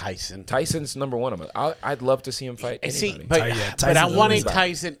 Tyson. Tyson's number one. I'd love to see him fight anybody. See, but, Yeah, but I Tyson's wanted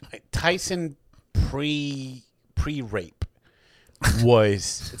always- Tyson pre-rape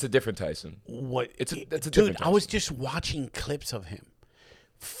was it's a different Tyson. what It's a dude. different I was just watching clips of him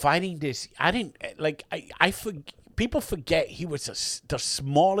fighting this. I didn't like. People forget he was the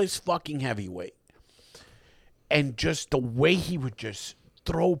smallest fucking heavyweight, and just the way he would just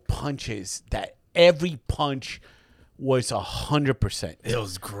throw punches. That every punch was 100%. It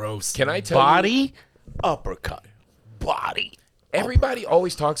was gross. Can I tell you? Body, uppercut, body. Everybody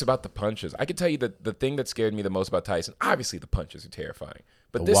always talks about the punches. I can tell you that the thing that scared me the most about Tyson, obviously the punches are terrifying,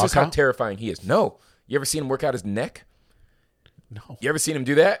 but The this is how walkout? terrifying he is. No, you ever seen him work out his neck? No. You ever seen him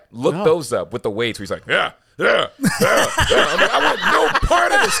do that? Look No. those up with the weights where he's like, yeah. I'm like, I want no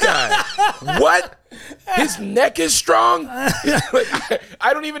part of this guy. What? His neck is strong? Like,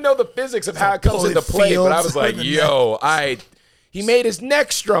 I don't even know the physics of how it comes into play, but I was like, yo, he made his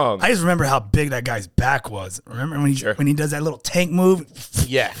neck strong. I just remember how big that guy's back was. Remember when he does that little tank move?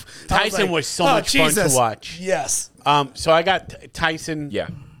 Yeah, Tyson was so oh, much fun Jesus. to watch. Yes. So I got Tyson. Yeah.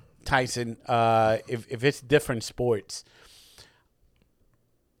 Tyson. If it's different sports,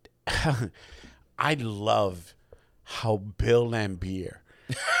 I love how Bill Lambier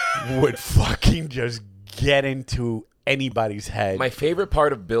would fucking just get into anybody's head. My favorite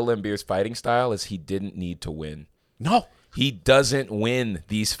part of Bill Lambier's fighting style is he didn't need to win. no. He doesn't win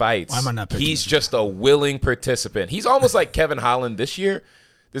these fights. Why am I not picking He's him? just a willing participant. He's almost like Kevin Holland this year.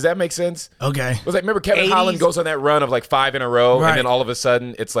 Does that make sense? Okay. It was like, remember Kevin 80s? Holland goes on that run of like 5 in a row, Right. and then all of a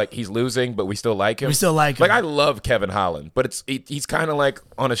sudden it's like he's losing, but we still like him. We still like him. Like I love Kevin Holland, but he's kind of like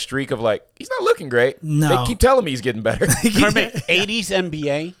on a streak of like he's not looking great. No. They keep telling me he's getting better. Kermit,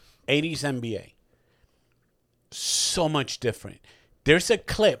 80s NBA. So much different. There's a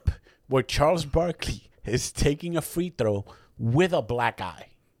clip where Charles Barkley is taking a free throw with a black eye.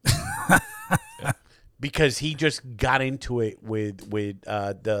 because he just got into it with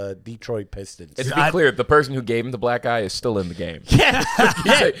the Detroit Pistons. And to be clear, the person who gave him the black eye is still in the game. Yeah,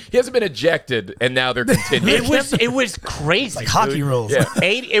 He hasn't been ejected, and now they're continuing. it was crazy. Like hockey rules. Yeah.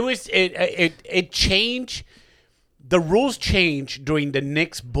 It changed. The rules changed during the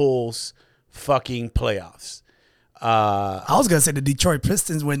Knicks Bulls fucking playoffs. I was gonna say the Detroit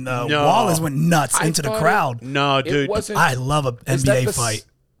Pistons when Wallace went nuts into the crowd. No, dude, I love a NBA fight.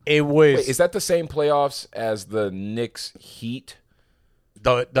 It was. Wait, is that the same playoffs as the Knicks Heat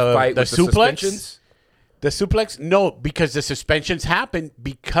the fight with suplex? suspensions? The suplex? No, because the suspensions happened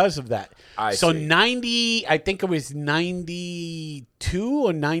because of that. I see. I think it was 92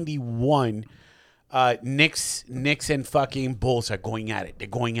 or 91. Knicks and fucking Bulls are going at it. They're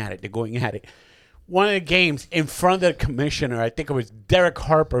going at it. One of the games in front of the commissioner, I think it was Derek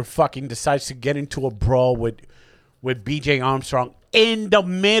Harper, fucking decides to get into a brawl with BJ Armstrong in the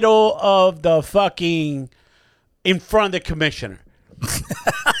middle of the fucking, in front of the commissioner.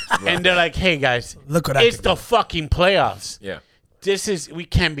 And they're like, hey guys, Look what it's the fucking playoffs. Yeah. We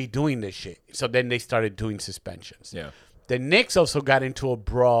can't be doing this shit. So then they started doing suspensions. Yeah. The Knicks also got into a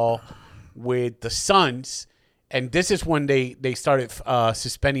brawl with the Suns, and this is when they started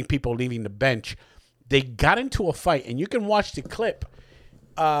suspending people leaving the bench. They got into a fight, and you can watch the clip.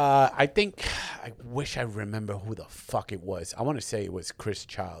 I wish I remember who the fuck it was. I want to say it was Chris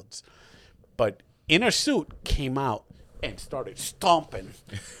Childs. But in a suit came out and started stomping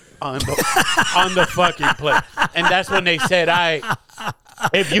on the fucking play. And that's when they said,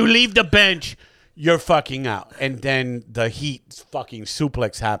 if you leave the bench, you're fucking out. And then the Heat fucking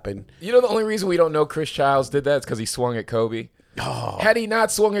suplex happened. You know the only reason we don't know Chris Childs did that is because he swung at Kobe. Oh. Had he not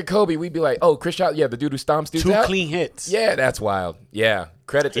swung at Kobe, we'd be like, oh, Chris Childs, the dude who stomps dudes out. 2 clean hits. Yeah, that's wild. Yeah,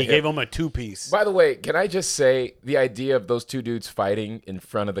 credit to him. He gave him a 2-piece. By the way, can I just say the idea of those two dudes fighting in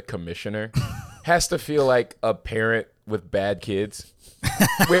front of the commissioner has to feel like a parent with bad kids.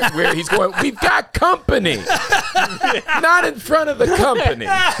 where he's going, we've got company. Not in front of the company.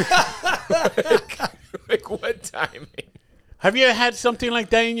 like what timing? Have you ever had something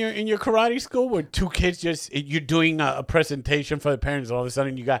like that in your karate school where 2 kids you're doing a presentation for the parents and all of a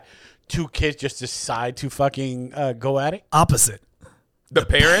sudden you got 2 kids just decide to fucking go at it? Opposite. The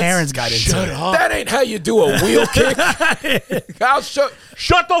parents got into it. That ain't how you do a wheel kick.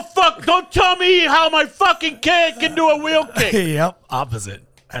 Shut the fuck! Don't tell me how my fucking kid can do a wheel kick. Yep, opposite.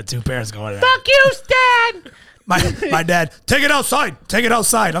 I had 2 parents going at it. Fuck you, Stan! My dad, take it outside.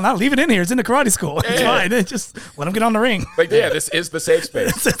 I'm not leaving it in here. It's in the karate school. It's fine. Just let him get on the ring. Like, this is the safe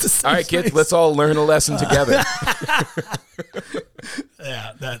space. It's a safe all right, kids, space. let's all learn a lesson together.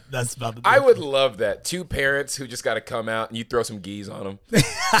 Yeah, that's about the. I would love that. 2 parents who just got to come out and you throw some geese on them. You know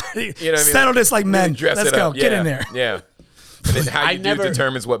what I mean? Settle this like men. Dress Let's it go. up. Get in there. Yeah. And then how you do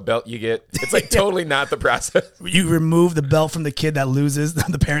determines what belt you get. It's like totally not the process. You remove the belt from the kid that loses,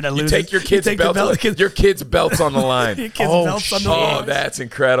 the parent that You loses. take your kid's belt. Your kid's belt's on the line. Your kid's belt's on the line. Oh, that's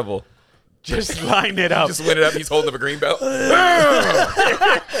incredible. Just line it up. Just line it up. He's holding up a green belt.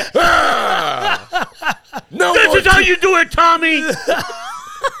 No. This is how you do it, Tommy.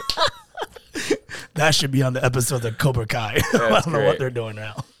 That should be on the episode of Cobra Kai. I don't know great. what they're doing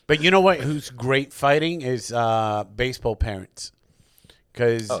now. But you know what? Who's great fighting is baseball parents.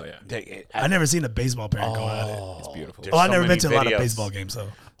 Because I've never seen a baseball parent go at it. It's beautiful. I've never been to a lot of baseball games, so.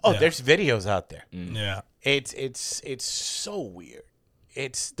 There's videos out there. Yeah. It's so weird.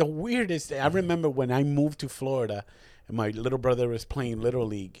 It's the weirdest thing. I remember when I moved to Florida and my little brother was playing Little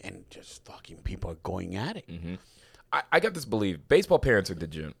League and just fucking people are going at it. Mm-hmm. I got this belief. Baseball parents are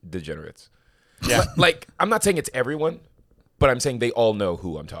degenerates. Yeah. Like, I'm not saying it's everyone, but I'm saying they all know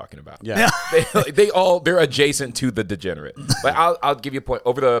who I'm talking about. Yeah. They're adjacent to the degenerate. Like, I'll give you a point.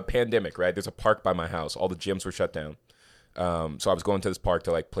 Over the pandemic, right, there's a park by my house. All the gyms were shut down. So I was going to this park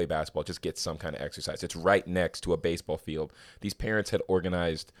to like play basketball, just get some kind of exercise. It's right next to a baseball field. These parents had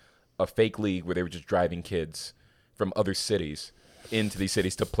organized a fake league where they were just driving kids from other cities into these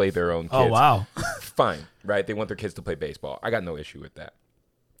cities to play their own kids. Oh, wow. Fine, right? They want their kids to play baseball. I got no issue with that.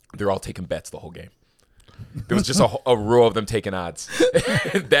 They're all taking bets the whole game. There was just a row of them taking odds.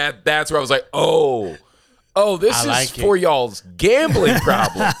 That's where I was like, oh, this is for y'all's gambling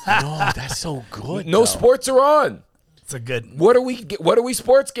problem. No, that's so good. No sports are on. It's a good. What are we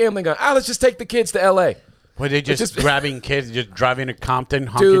sports gambling on? Let's just take the kids to L.A. Were they just grabbing kids, just driving to Compton,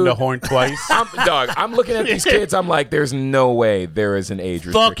 honking the horn twice? I'm looking at these kids. I'm like, there's no way there is an age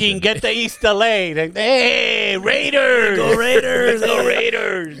restriction. Fucking get the East LA. Hey, Raiders. Go Raiders. Go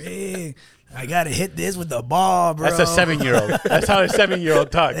Raiders. Hey, I got to hit this with the ball, bro. That's a 7-year-old. That's how a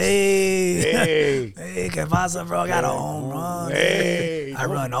 7-year-old talks. Hey, ¿qué pasa, bro? I got a home run. Hey, I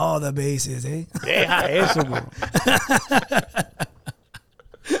run all the bases, eh? Deja eso, bro.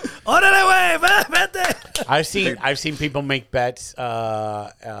 Órale, güey, vete. I've seen people make bets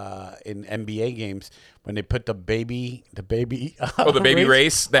in NBA games when they put the baby the baby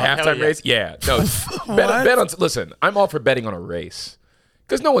race, the halftime race. Yeah, no. bet on. Listen, I'm all for betting on a race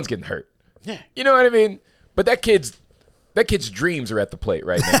because no one's getting hurt. Yeah, you know what I mean. But that kid's dreams are at the plate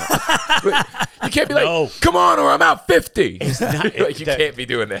right now. You can't be like, come on, or I'm out 50. Like, you can't be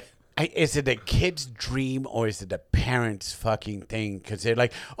doing that. Is it a kid's dream or is it the parents' fucking thing? Because they're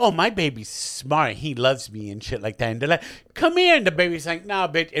like, oh, my baby's smart. He loves me and shit like that. And they're like, come here. And the baby's like, nah,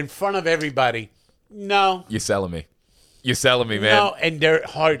 bitch, in front of everybody. No. You're selling me. You're selling me, man. No, and their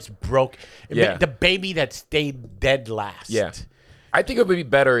hearts broke. Yeah. The baby that stayed dead last. Yeah. I think it would be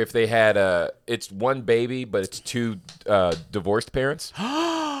better if they had it's one baby, but it's two divorced parents.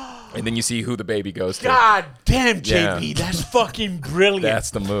 And then you see who the baby goes to. God damn, JB. Yeah. That's fucking brilliant.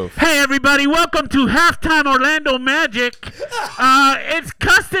 That's the move. Hey, everybody. Welcome to Halftime Orlando Magic. It's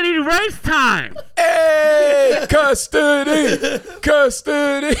custody race time. Hey, custody.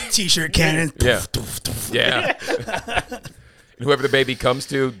 Custody. T-shirt cannon. Yeah. Yeah. And whoever the baby comes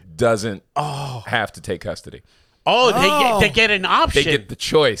to doesn't have to take custody. Oh, they get an option. They get the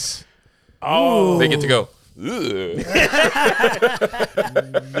choice. Oh. They get to go, nope.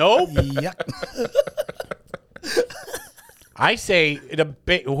 Yuck. I say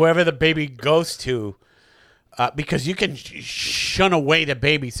whoever the baby goes to, because you can shun away the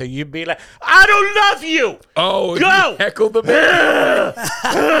baby, so you'd be like, I don't love you. Oh, go you heckle the baby.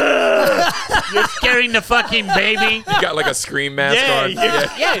 You're scaring the fucking baby. You got like a scream mask on.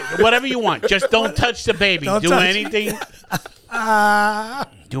 Yeah, whatever you want. Just don't touch the baby. Do anything.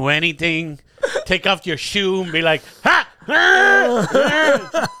 Do anything. Take off your shoe and be like, ha!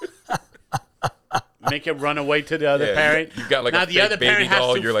 Make it run away to the other parent. You got like now a the fake other baby parent doll.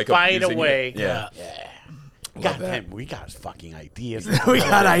 has to You're like fight abusing away. it. Yeah. God damn, we got fucking ideas. We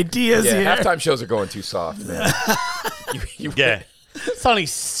got ideas here. Halftime shows are going too soft, man. Yeah. It's only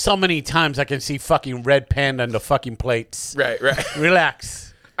so many times I can see fucking Red Panda on the fucking plates. Right.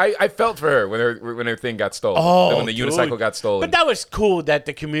 Relax. I felt for her when her thing got stolen. When the unicycle got stolen. But that was cool that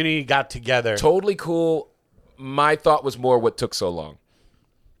the community got together. Totally cool. My thought was more what took so long.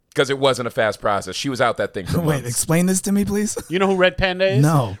 Because it wasn't a fast process. She was out that thing for months. Wait, explain this to me, please. You know who Red Panda is?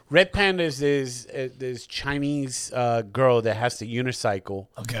 No. Red Panda is this Chinese girl that has the unicycle.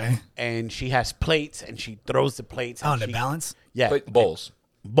 Okay. And she has plates, and she throws the plates. Oh, the balance? Yeah. Bowls.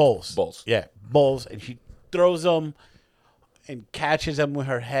 Bowls. Yeah, bowls. And she throws them and catches them with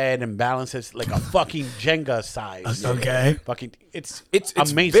her head and balances like a fucking Jenga size. Okay. Fucking, it's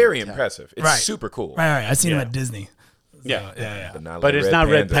amazing. Very impressive. It's super cool. Right. I seen him at Disney. Yeah. But it's not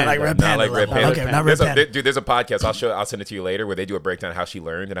Red Panda. Like Red Panda. Not like Red Panda. Okay, not Red Panda. Dude, there's a podcast. I'll send it to you later where they do a breakdown of how she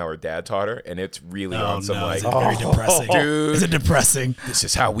learned and how her dad taught her, and it's really on some It's very depressing. Dude, Is it depressing? this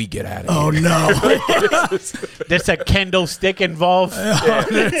is how we get out of here. Oh no. There's a kendo stick involved. Yeah.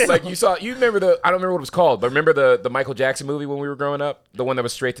 It's like you remember I don't remember what it was called, but remember the Michael Jackson movie when we were growing up, the one that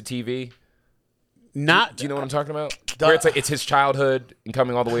was straight to TV. Do you know what I'm talking about? Where it's like it's his childhood and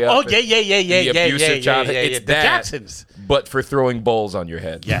coming all the way up. Oh yeah. The abusive childhood. It's the that, Jacksons. but for throwing bowls on your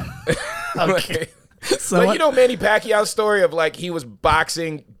head. Yeah. Okay. So like, you know Manny Pacquiao's story of like he was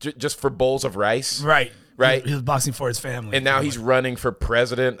boxing just for bowls of rice. Right. Right. He was boxing for his family. And now he's running for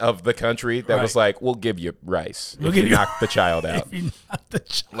president of the country that was like, we'll give you rice if you knock the child out.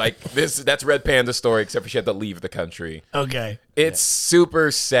 Like that's Red Panda's story, except for she had to leave the country. Okay. It's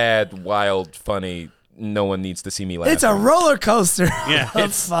super sad, wild, funny. No one needs to see me laugh. It's a roller coaster. Yeah.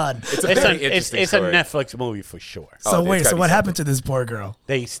 It's fun. It's a very interesting it's a story. Netflix movie for sure. So wait, it's so gotta what be happened to this poor girl?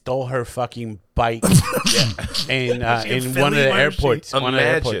 They stole her fucking bike in Philly? one of the Where is she? airports. One of the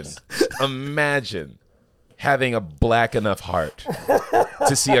airports. Imagine having a black enough heart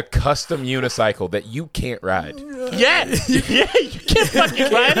to see a custom unicycle that you can't ride. Yeah, you can't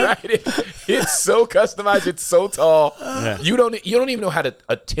fucking ride it. It's so customized. It's so tall. Yeah. You don't even know how to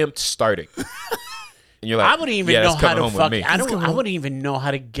attempt starting. And you're like, I wouldn't even know that's how coming to home with fucking. me. I wouldn't even know how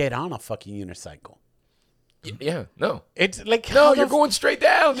to get on a fucking unicycle. Yeah, no. It's like No, you're going straight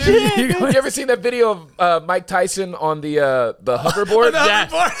down, dude. Yeah. You ever seen that video of Mike Tyson on the hoverboard?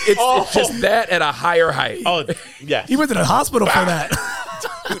 Yeah. It's just that at a higher height. Oh, yeah. He went to the hospital for that.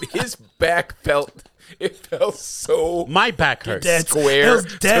 Dude, his back felt so My back hurts. Dead. It square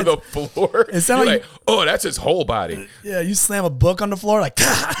was dead. to the floor. It sounded You're like- like, oh, that's his whole body. Yeah, you slam a book on the floor like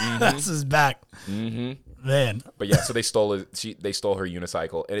that's his back. Mm-hmm. Man. But yeah, so they stole her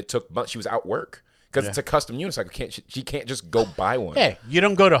unicycle, and it took months. She was out work because it's a custom unicycle. She can't just go buy one. Hey, you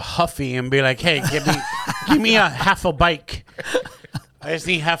don't go to Huffy and be like, "Hey, give me a half a bike." I just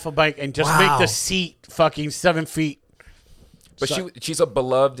need half a bike and just Wow. make the seat fucking 7 feet. But she's a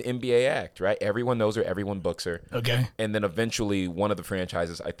beloved NBA act, right? Everyone knows her. Everyone books her. Okay. And then eventually one of the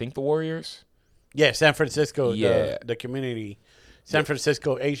franchises, I think the Warriors. Yeah, San Francisco, Yeah. the community, San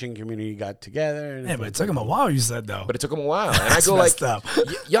Francisco Asian community got together. And Yeah, but it took him a while, you said, though. But it took them a while. And I That's go like, messed up.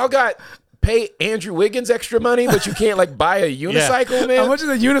 y'all got pay Andrew Wiggins extra money, but you can't like buy a unicycle, man. How much is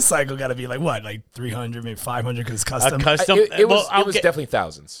a unicycle got to be? Like what? Like 300, maybe 500 because it's custom? custom. It was, Well, it was definitely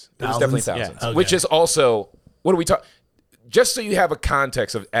thousands. It was definitely Thousands? thousands. Yeah. Okay. Which is also, what are we talking? Just so you have a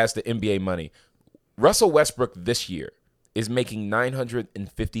context of as the NBA money, Russell Westbrook this year is making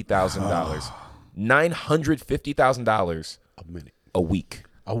 $950,000. $950,000 a minute. a week.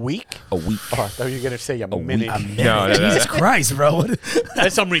 A week? A week. Oh, I thought you were going to say a minute. week. No, no, no. Jesus Christ, bro. What-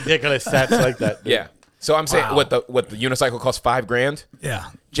 That's some ridiculous stats like that. Yeah. So I'm saying Wow. what the unicycle costs $5,000. yeah.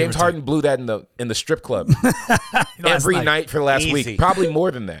 James Harden blew that in the strip club every night for the last Easy. week. Probably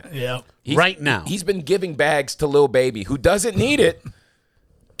more than that. Yeah. Right now. He's been giving bags to Lil Baby, who doesn't need it.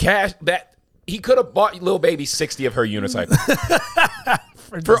 Cash that he could have bought Lil Baby 60 of her unicycle.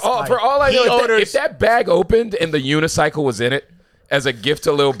 For all I know, if that bag opened and the unicycle was in it as a gift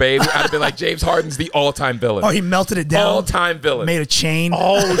to Lil Baby, I'd have been like, James Harden's the all-time villain. Oh, he melted it down. All-time villain. Made a chain.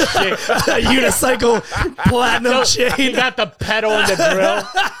 Oh, shit. A unicycle platinum He chain. got the pedal and the drill.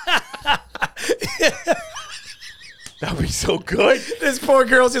 That'd be so good. This poor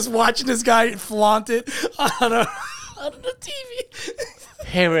girl's just watching this guy flaunt it on the TV.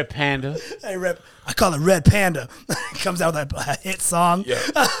 Hey, Red Panda. Hey, I call it Red Panda. Comes out with a hit song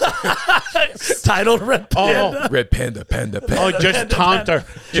titled Red Panda. Red Panda, Panda, Panda. Oh, just taunt her.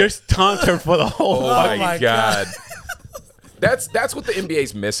 Just taunt her for the whole Oh fucking- my my God. That's what the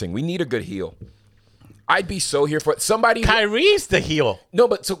NBA's missing. We need a good heel. I'd be so here for it. Somebody Kyrie's the heel. No,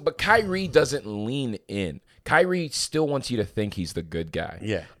 but Kyrie doesn't lean in. Kyrie still wants you to think he's the good guy.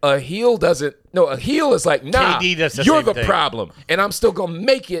 Yeah. A heel doesn't. No, a heel is like, nah, KD does the you're same the thing. problem, and I'm still gonna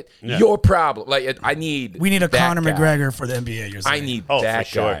make it your problem. Like We need a that Conor guy. McGregor for the NBA. You're saying. I need Oh, that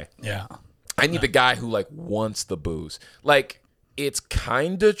for sure. guy. Yeah. I need the guy who like wants the booze. Like it's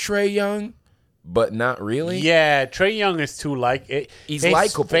kind of Trae Young, but not really. Yeah, Trae Young is too like it. He's his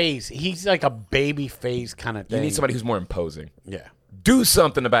likable. Face, he's like a baby face kind of thing. You need somebody who's more imposing. Yeah. Do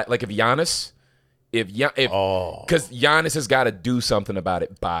something about like if Giannis, because Giannis has got to do something about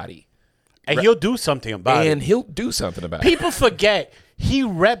it. Body. And he'll do something about And it. he'll do something about it. People forget he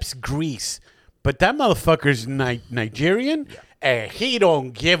reps Greece, but that motherfucker's Nigerian, and he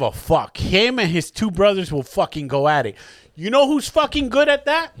don't give a fuck. Him and his two brothers will fucking go at it. You know who's fucking good at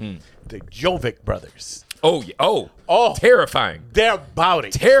that? The Jovic brothers. Oh, yeah. Oh. Terrifying. They're about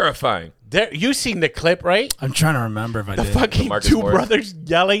it. Terrifying. You seen the clip, right? I'm trying to remember if I did. Fucking Marcus two Morris. brothers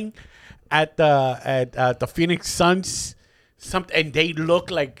yelling at the Phoenix Suns. And they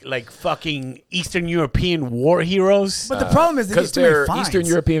look like fucking Eastern European war heroes. But the problem is they Because get too many they're fines. Eastern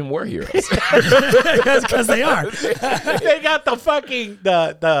European war heroes. Because they are. They got the fucking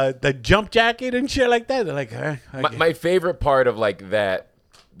the jump jacket and shit like that. They're like, okay. my favorite part of like that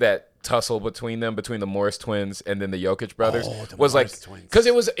tussle between the Morris twins and then the Jokic brothers the was like Morris twins. because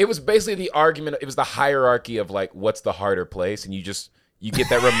it was basically the argument. It was the hierarchy of like what's the harder place, and you get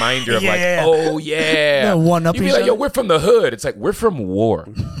that reminder of Yeah, like, yeah. oh yeah, Yeah, one up you be each like, yo, other. we're from the hood. It's like we're from war.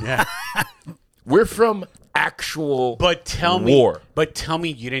 Yeah. We're from actual But tell war. me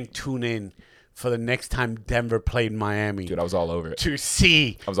you didn't tune in for the next time Denver played Miami Dude, I was all over it. to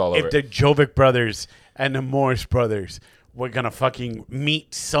see I was all if over the Jovic brothers and the Morris brothers were gonna fucking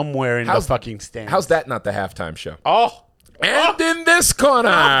meet somewhere in the fucking stands. How's that not the halftime show? Oh, And in this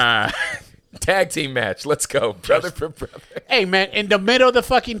corner, tag team match. Let's go, brother for brother. hey man, in the middle of the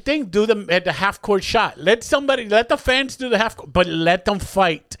fucking thing, do the half court shot. Let the fans do the half court, but let them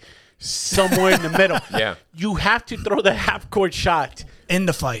fight somewhere in the middle. Yeah. You have to throw the half court shot In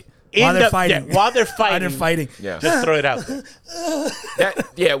the fight. in While they're the- fighting. yeah, while they're fighting. While they're fighting. Yeah. Just throw it out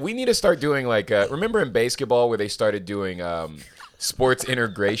there. We need to start doing like remember in basketball where they started doing sports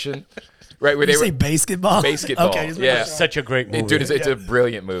integration, right? Where You they say basketball? basketball. Okay. just Yeah. making sure. Such a great movie. Dude, it's a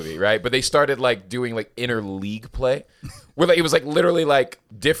brilliant movie, right? But they started like doing like interleague play, where like it was like literally like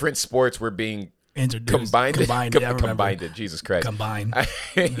different sports were being Introduced. combined. Combined. Yeah, I remember. Combined. Jesus Christ. Combined.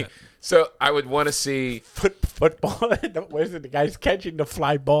 So I would want to see. Football. Where's it? The guy's catching the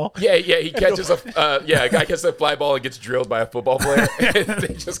fly ball. Yeah, he catches a guy catches a fly ball and gets drilled by a football player. And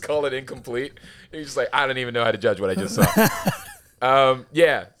they just call it incomplete. And he's just like, I don't even know how to judge what I just saw.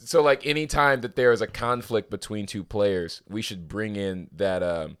 So like anytime that there is a conflict between two players, we should bring in that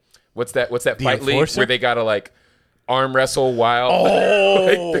what's that fight league enforcer? where they gotta like arm wrestle while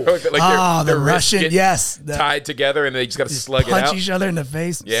the Russian, yes, tied together, and they just got to slug it out. Punch each other in the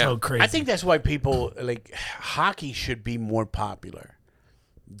face. Yeah. So crazy. I think that's why people like hockey should be more popular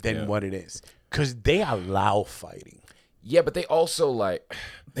than what it is, because they allow fighting. Yeah, but they also like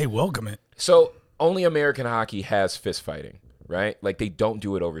they welcome it. So only American hockey has fist fighting, right? Like they don't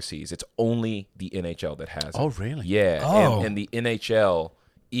do it overseas. It's only the NHL that has it. Oh, really? Yeah. Oh. And the NHL,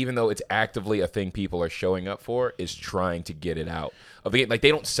 even though it's actively a thing people are showing up for, is trying to get it out of the game. Like they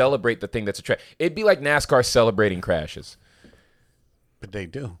don't celebrate the thing that's a trash. It'd be like NASCAR celebrating crashes. But they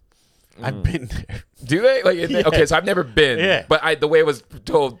do. I've been there. Do they? Like okay, so I've never been. Yeah. But the way it was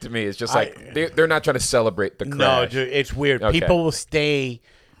told to me is just like they're not trying to celebrate the crash. No, dude, it's weird. Okay. People will stay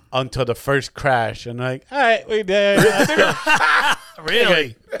until the first crash and like, all right, we did.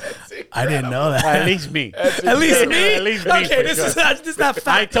 Really? I didn't know that. At least me. At least me. At least me. Okay, this is not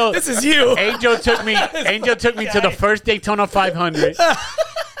fact. This is you. Angel took me to the first Daytona 500.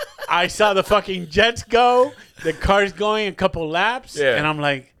 I saw the fucking jets go, the cars going a couple laps, and I'm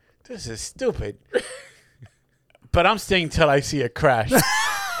like, this is stupid. But I'm staying till I see a crash.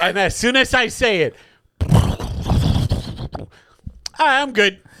 And as soon as I say it, I'm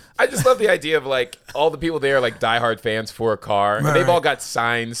good. I just love the idea of like all the people there are like diehard fans for a car, and they've all got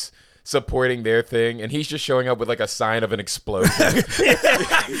signs supporting their thing, and he's just showing up with like a sign of an explosion.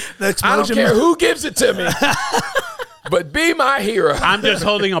 The explosion. I don't care who gives it to me, but be my hero. I'm just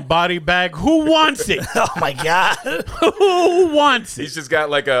holding a body bag. Who wants it? Oh my god. Who wants it? He's just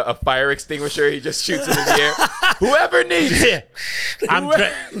got like a fire extinguisher. He just shoots it in the air. Whoever needs it.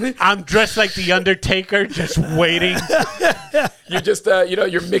 I'm dressed like the Undertaker, just waiting. You're just,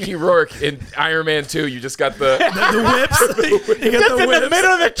 you're Mickey Rourke in Iron Man 2. You just got the whips. You got Just the in whips. the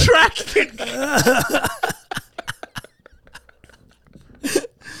middle of the track.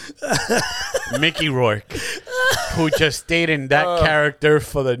 Mickey Rourke, who just stayed in that character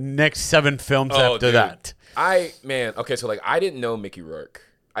for the next 7 films after dude. that. Okay, so like I didn't know Mickey Rourke.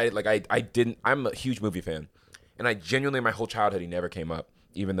 I'm a huge movie fan. And I genuinely, my whole childhood, he never came up.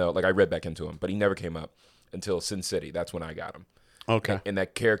 Even though, like, I read back into him, but he never came up until Sin City. That's when I got him. Okay. And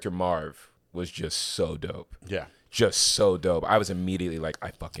that character Marv was just so dope. Yeah. Just so dope. I was immediately like, I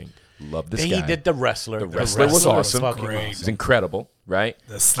fucking love this Then guy. he did The Wrestler. The Wrestler was awesome. fucking Great. It awesome. was incredible, right?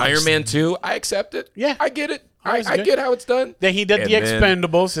 Iron Man 2, I accept it. Yeah. I get it. That was I good. get how it's done. Then he did And The then-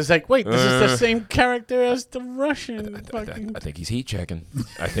 Expendables. It's like, wait, this is the same character as the Russian. fucking. I think he's heat checking.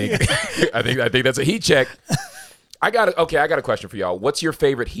 I think I think that's a heat check. I got a question for y'all. What's your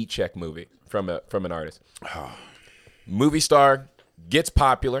favorite heat check movie from an artist? Movie star gets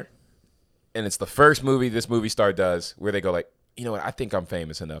popular, and it's the first movie this movie star does where they go like, you know what? I think I'm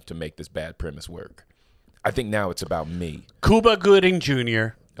famous enough to make this bad premise work. I think now it's about me. Cuba Gooding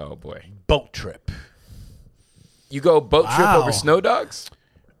Jr., Oh boy, Boat Trip. you go boat trip Wow. over Snow Dogs?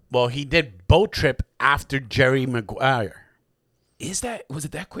 Well, he did Boat Trip after Jerry Maguire. Was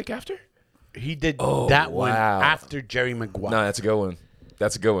it that quick after? He did that one wow. after Jerry Maguire. No, that's a good one.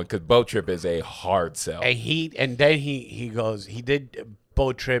 That's a good one because Boat Trip is a hard sell. And then he goes, he did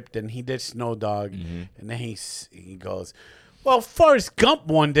Boat Trip, then he did Snow Dog, and then he goes, well, Forrest Gump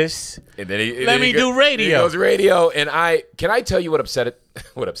won this. And then Let me do Radio. He goes radio, and can I tell you what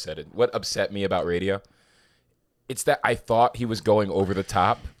upset me about Radio? It's that I thought he was going over the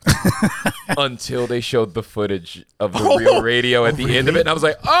top until they showed the footage of the real Radio at the end of it, and I was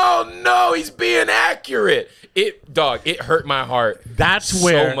like, "Oh no, he's being accurate." It hurt my heart. That's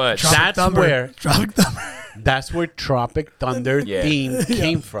where so much. Tropic Thunder. That's where Tropic Thunder Yeah. theme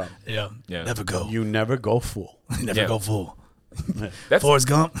came from. Yeah. Yeah. Never go. You never go full. Never Yeah. go full. That's Forrest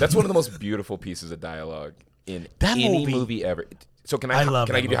Gump. That's one of the most beautiful pieces of dialogue in That any movie- movie ever. So can I love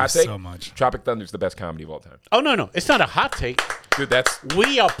can I that give you a hot movie take? so much. Tropic Thunder is the best comedy of all time. Oh, no. It's not a hot take. Dude, that's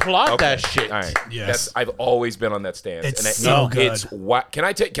We applaud okay. that shit. All right. Yes. I've always been on that stance. It's and so good. It's what can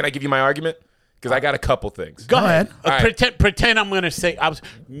I give you my argument? Because I got a couple things. Go ahead. All right. Pretend I'm going to say,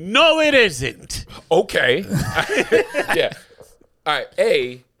 no, it isn't. Okay. Yeah. All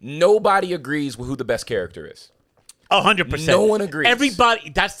right. Nobody agrees with who the best character is. 100%. No one agrees. Everybody,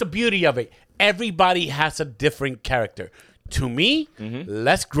 that's the beauty of it. Everybody has a different character. To me,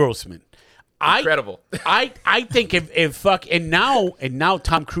 Les Grossman. Incredible. I think and now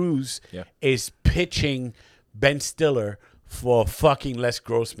Tom Cruise is pitching Ben Stiller for fucking Les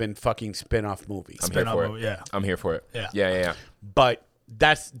Grossman fucking spin-off movie. I'm here for it. movie, yeah. I'm here for it. Yeah. Yeah. But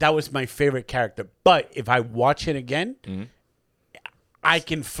that was my favorite character. But if I watch it again, I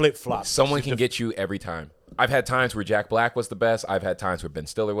can flip-flop. Someone can get you every time. I've had times where Jack Black was the best. I've had times where Ben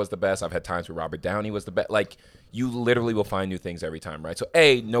Stiller was the best. I've had times where Robert Downey was the best. Like, you literally will find new things every time, right? So,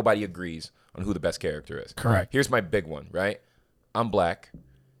 A, nobody agrees on who the best character is. Correct. Here's my big one, right? I'm black.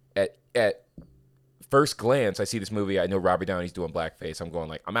 At first glance, I see this movie. I know Robert Downey's doing blackface. I'm going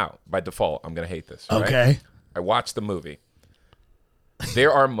like, I'm out. By default, I'm going to hate this. Right? Okay. I watch the movie.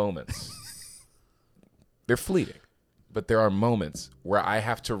 There are moments. They're fleeting. But there are moments where I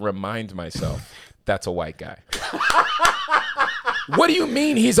have to remind myself that's a white guy. What do you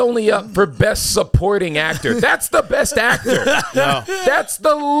mean he's only up for best supporting actor? That's the best actor. No. That's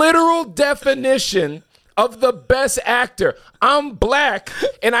the literal definition of the best actor. I'm black,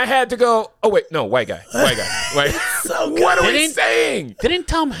 and I had to go, oh, wait, no, white guy. Like, what are we saying? Didn't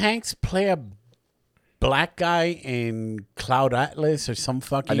Tom Hanks play a black guy in Cloud Atlas or some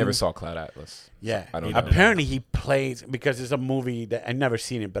fucking... I never saw Cloud Atlas. Yeah. I don't know. Apparently he plays, because it's a movie that I've never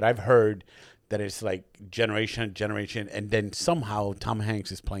seen it, but I've heard that it's like generation, and then somehow Tom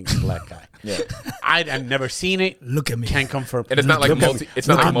Hanks is playing a black guy. Yeah. I've never seen it. Look at me. Can't confirm. And it's not like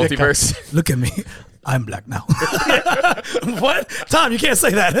multiverse. Look at me. I'm black now. What? Tom, you can't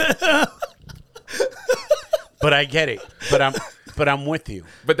say that. But I get it. But I'm with you.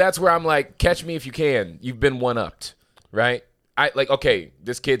 But that's where I'm like, catch me if you can. You've been one-upped, right? Okay,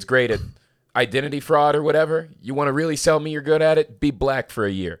 this kid's great at identity fraud or whatever. You want to really sell me you're good at it? Be black for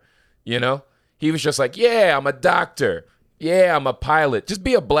a year, you know? He was just like, yeah, I'm a doctor. Yeah, I'm a pilot. Just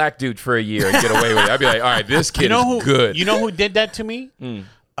be a black dude for a year and get away with it. I'd be like, all right, this kid is good. You know who did that to me?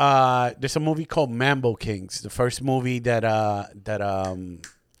 There's a movie called Mambo Kings, the first movie that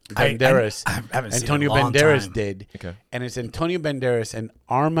Banderas, I haven't seen Antonio it in a long Banderas time. did. Okay. And it's Antonio Banderas and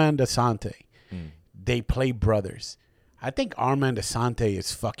Armand Asante. They play brothers. I think Armand Asante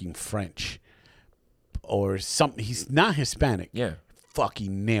is fucking French or something. He's not Hispanic. Yeah.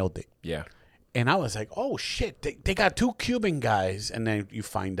 Fucking nailed it. Yeah. And I was like, oh, shit, they got two Cuban guys. And then you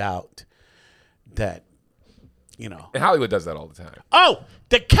find out that, you know. And Hollywood does that all the time. Oh,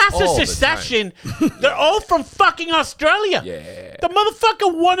 the cast of All the Succession, they're all from fucking Australia. Yeah. The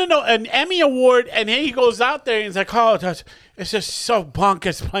motherfucker won an Emmy Award, and then he goes out there and he's like, oh, it's just so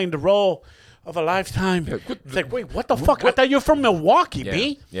bonkers playing the role of a lifetime. It's like, wait, what the fuck? I thought you were from Milwaukee, Yeah.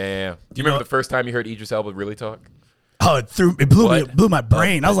 B. Yeah. Do you remember the first time you heard Idris Elba really talk? Oh, it blew my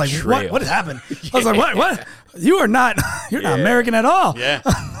brain. I was like, betrayal. what happened? I was like, what? You're not American at all. Yeah.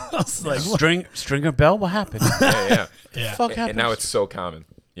 I was like, what? Stringer Bell, what happened? Yeah. Yeah. Fuck happened? And now it's so common.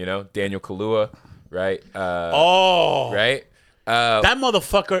 You know, Daniel Kaluuya, right? Right? That That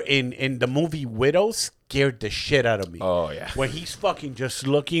motherfucker in the movie Widows scared the shit out of me. Oh, yeah. When he's fucking just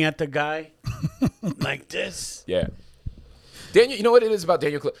looking at the guy like this. Yeah. Daniel, you know what it is about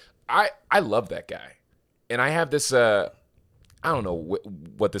Daniel Kaluuya? I love that guy. And I have this, I don't know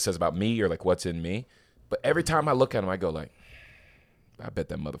what this says about me or like what's in me, but every time I look at him, I go like, I bet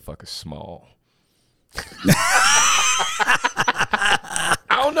that motherfucker's small.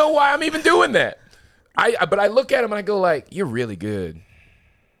 I don't know why I'm even doing that. But I look at him and I go like, you're really good.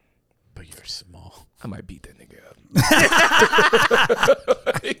 But you're small. I might beat that nigga up.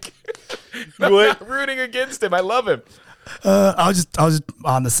 I'm not rooting against him. I love him. I was just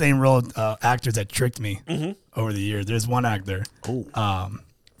on the same road. Actors that tricked me over the years. There's one actor,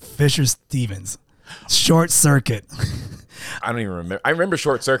 Fisher Stevens, Short Circuit. I don't even remember. I remember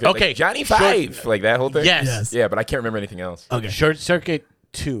Short Circuit. Okay. Like Johnny Five, like that whole thing. Yes. Yeah, but I can't remember anything else. Okay. Short Circuit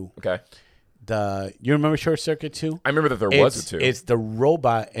 2. Okay. You remember Short Circuit 2? I remember that there was a 2. It's the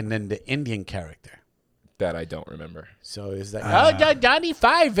robot and then the Indian character. That I don't remember. So it's like, Johnny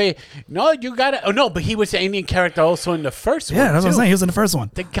Five. No, you got it. Oh, no, but he was the Indian character also in the first one. Yeah, that's what I'm too. saying. He was in the first one.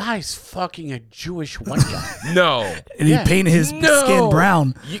 The guy's fucking a Jewish white guy. No. And he painted his skin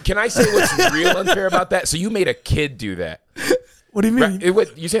brown. Can I say what's real unfair about that? So you made a kid do that. What do you mean?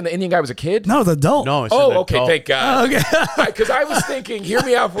 You saying the Indian guy was a kid? No, it's an adult. No, it's an Oh, okay. adult. Thank God. Okay. Because I was thinking, hear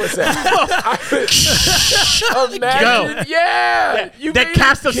me out for a second. Imagine, you The made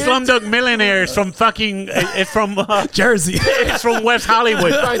cast a of kid Slumdog Millionaires from fucking it's from Jersey. it's from West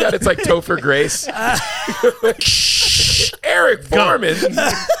Hollywood. Find out it's like Topher Grace. Eric Foreman.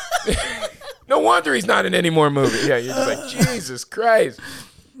 No wonder he's not in any more movies. Yeah, you're just like, Jesus Christ.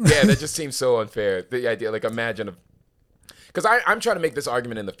 Yeah, that just seems so unfair. The idea, like, imagine because I'm trying to make this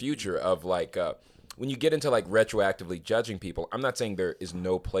argument in the future of like when you get into like retroactively judging people. I'm not saying there is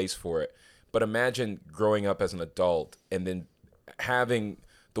no place for it, but imagine growing up as an adult and then having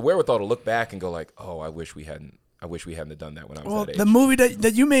the wherewithal to look back and go like, oh, I wish we hadn't done that when I was that age. The movie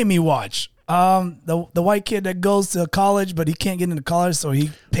that you made me watch, the white kid that goes to college but he can't get into college, so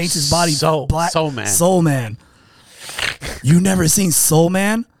he paints his body black. Soul Man. Soul Man. You never seen Soul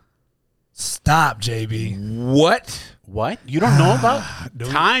Man? Stop, JB. What? You don't know about?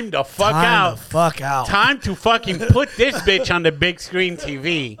 Time to fuck out. Time to fucking put this bitch on the big screen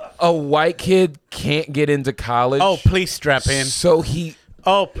TV. A white kid can't get into college. Oh, please strap in. So he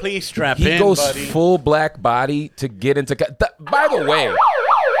goes buddy. Full black body to get into. By the way,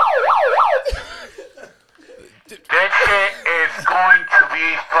 this shit is going to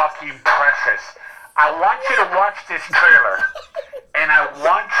be fucking precious. I want you to watch this trailer, and I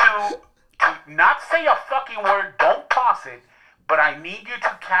want you to not say a fucking word. Don't pause it, but I need you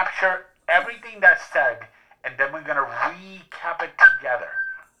to capture everything that's said, and then we're gonna recap it together.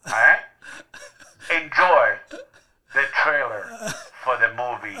 All right? Enjoy the trailer for the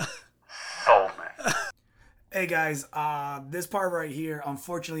movie Soul Man. Hey guys, this part right here,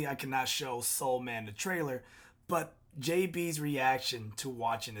 unfortunately, I cannot show Soul Man the trailer, but JB's reaction to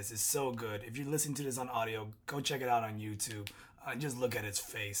watching this is so good. If you're listening to this on audio, go check it out on YouTube. Just look at his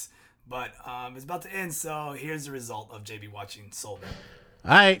face. But it's about to end, so here's the result of JB watching Soul Man.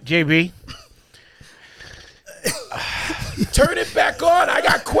 All right, JB. Turn it back on. I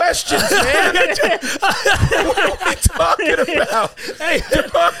got questions, man. What are we talking about? Hey,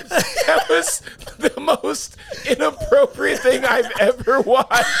 that was the most inappropriate thing I've ever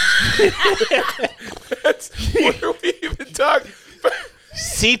watched. What are we even talking?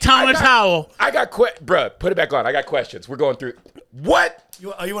 See Thomas Howell. I got bruh, put it back on. I got questions. We're going through. What? You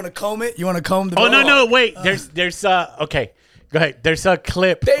want to comb it? You want to comb the? Oh no, wait. There's okay. Go ahead. There's a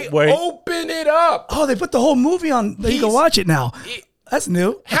clip They where open it up. Oh, they put the whole movie on. You can watch it now. That's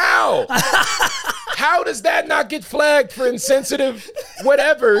new. How? How does that not get flagged for insensitive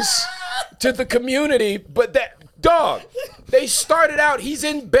whatevers to the community? But that dog, they started out. He's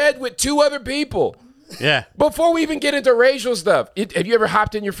in bed with two other people. Yeah. Before we even get into racial stuff, have you ever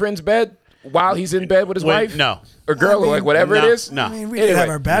hopped in your friend's bed while he's in bed with his wife? No. Or girl, or like whatever it is? No. I mean, we did have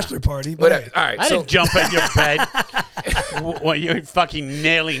our bachelor party. But Whatever. All right. I didn't jump in your bed. What, you're fucking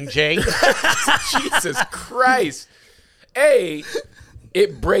nailing Jay? Jesus Christ.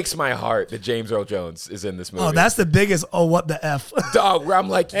 It breaks my heart that James Earl Jones is in this movie. Oh, that's the biggest. Oh, what the F? Dog, where I'm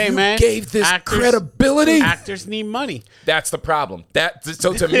like, Hey, you man, gave this actors- credibility. Actors need money. That's the problem.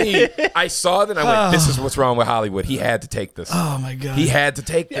 So to me, I saw that and I went, this is what's wrong with Hollywood. He had to take this. Oh my god. He had to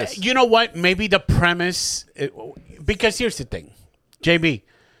take this. You know what? Maybe the premise, because here's the thing, JB,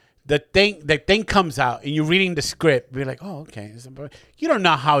 the thing comes out and you're reading the script, you're like, oh, okay. You don't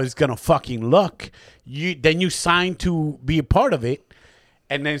know how it's gonna fucking look. Then you sign to be a part of it,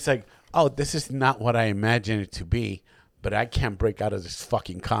 and then it's like, oh, this is not what I imagined it to be, but I can't break out of this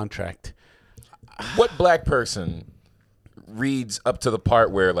fucking contract. What black person reads up to the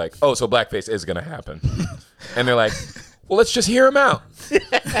part where like, oh, so blackface is gonna happen, and they're like, well, let's just hear him out.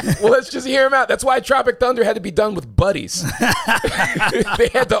 That's why Tropic Thunder had to be done with buddies. They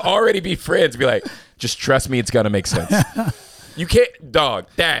had to already be friends. Be like, just trust me, it's gonna make sense. You can't, dog.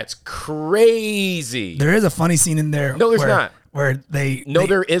 That's crazy. There is a funny scene in there. No, there's not. Where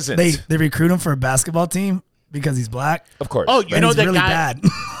there isn't. They recruit him for a basketball team because he's black. Of course. Oh, you And know he's the really guy. bad.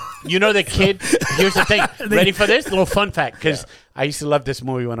 You know the kid. Here's the thing. Ready for this? Little fun fact, because I used to love this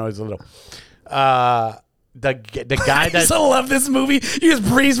movie when I was little. The guy I that so love this movie. You just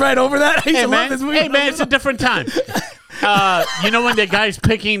breeze right over that. I used to love this movie. Hey man, it's a different time. You know when the guy's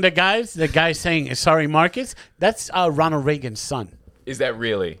picking the guys saying sorry Marcus, that's Ronald Reagan's son. Is that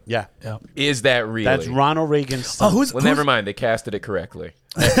really? Yeah. Is that really? That's Ronald Reagan's son. Well, never mind. They casted it correctly.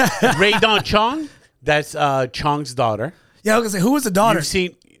 Ray Dawn Chong, that's Chong's daughter. Yeah, I was gonna say, who was the daughter? You've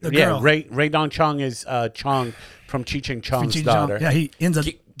seen the girl. Ray Dawn Chong is Chong from Cheech and Chong's daughter. Yeah, he ends up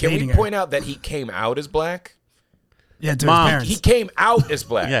Can dating we her. point out that he came out as black? Yeah, to Mom, his parents. He came out as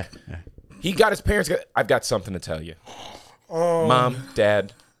black. Yeah. He got his parents. I've got something to tell you. Mom,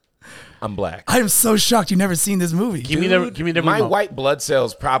 Dad, I'm black. I am so shocked you never seen this movie. Give me the My remote. white blood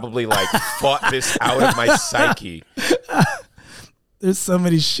cells probably like fought this out of my psyche. There's so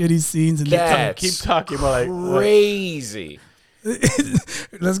many shitty scenes in there. Keep talking while I Crazy.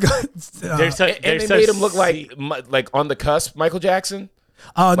 Let's go. There's And they made him look like on the cusp, Michael Jackson.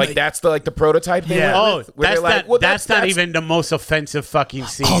 Like that's the prototype. They Yeah. went with, where they're that's not even the most offensive fucking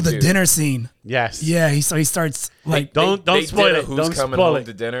scene. Oh, the dude. dinner scene. Yes. Yeah, he starts like Don't they spoil did a it. Who's Don't coming spoil home it.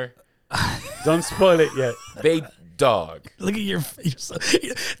 to dinner? Don't spoil it yet. They dog. look at your face.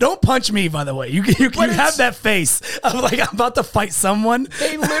 Don't punch me, by the way. You have that face of like I'm about to fight someone.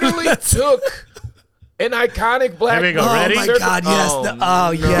 They literally took an iconic black. Here we go. Oh Ready? my god, yes.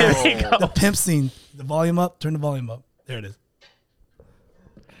 no. Yeah. The pimp scene. The volume up. Turn the volume up. There it is.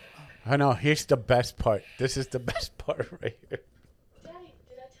 I know. Here's the best part. This is the best part right here. Daddy,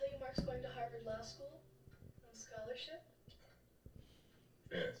 did I tell you Mark's going to Harvard Law School on scholarship?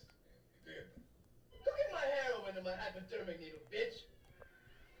 Yes, you did. hypodermic needle, bitch.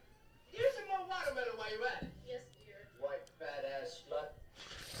 Here's some more watermelon while you're at it. Yes, dear. White fat ass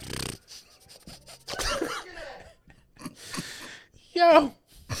slut. Yo.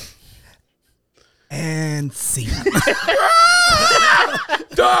 And scene.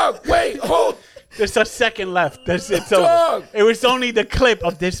 Dog, wait, hold. There's a second left. It's Dog. over. It was only the clip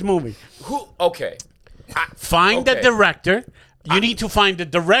of this movie. Who? Okay. Find the Okay. director. You need to find the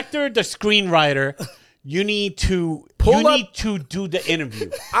director, the screenwriter. You need to to do the interview.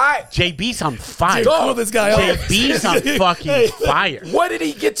 JB's on fire. Pull this guy off. JB's on fucking fire. What did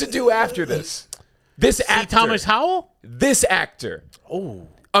he get to do after this? This See actor. Thomas Howell? This actor. Oh.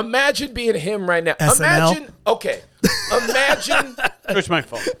 Imagine being him right now. SNL? Imagine. Okay. Imagine. Where's my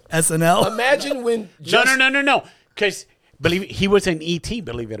phone? SNL. Imagine when. Just, No. Because he was in E.T.,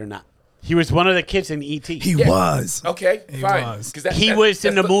 believe it or not. He was one of the kids in E.T. He was. Okay, fine. was. 'Cause He was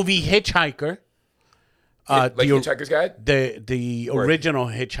in the movie Hitchhiker. Like the- Hitchhiker's Guide. The original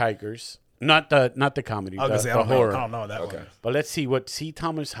Hitchhikers, not the comedy, I was gonna the, say, the I don't know. horror. I don't know that one. But let's see what C.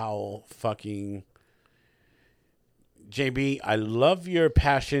 Thomas Howell fucking. JB, I love your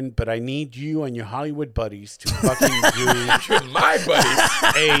passion, but I need you and your Hollywood buddies to fucking do You're my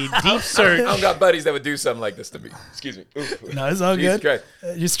buddies. a deep I search. don't got buddies that would do something like this to me. Excuse me. Oof. No, it's all Jesus good.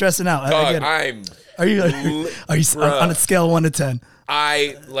 Christ. You're stressing out. I Dog, get it. I'm. Are you Bruh. on a scale of 1 to 10?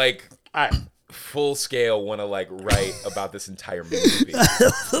 I like All right. full scale want to like write about this entire movie.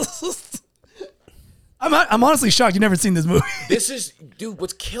 I'm honestly shocked you've never seen this movie. This is, dude.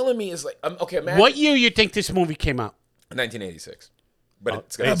 What's killing me is like, okay, imagine What year you think this movie came out? 1986, but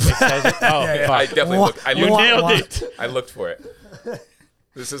it's gonna. It says it? Oh, Yeah, yeah. fuck. I definitely Wah- looked. I You looked, nailed it. I looked for it.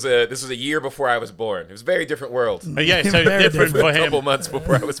 This is a year before I was born. It was a very different world. Yeah, so Very different for A couple him. months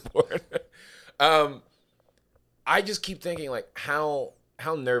before I was born. I just keep thinking like, how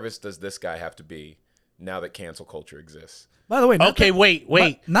nervous does this guy have to be now that cancel culture exists? By the way, Okay, wait.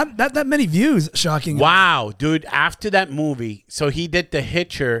 Not that many views. Shocking. Wow, dude, after that movie, so he did The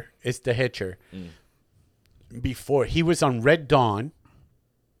Hitcher. It's The Hitcher. Before, he was on Red Dawn,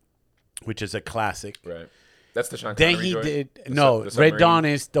 which is a classic. Right. That's the Sean Then Connery he joint? did The no. sub- the Red submarine?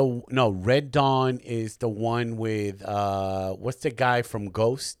 Dawn is the one with what's the guy from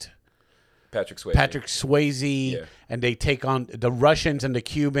Ghost? Patrick Swayze. Patrick Swayze, Yeah. and they take on the Russians and the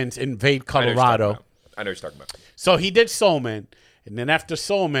Cubans invade I know what you're talking Colorado. about. I know what you're talking about. So he did Soul Man, and then after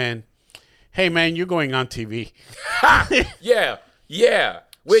Soul Man, hey man, you're going on TV. Yeah.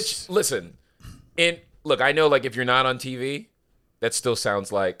 Which, listen, and look, I know like if you're not on TV, that still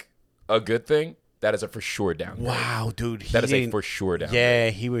sounds like a good thing. That is a for sure downgrade. Wow, dude, That is a didn't- for sure downgrade. Yeah,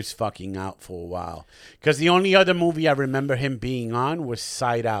 he was fucking out for a while. Because the only other movie I remember him being on was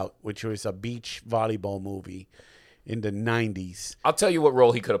Side Out, which was a beach volleyball movie in the 90s. I'll tell you what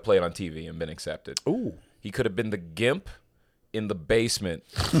role he could have played on TV and been accepted. Ooh. He could have been the gimp in the basement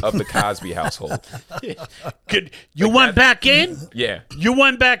of the Cosby household. Good. You went back in? Yeah. You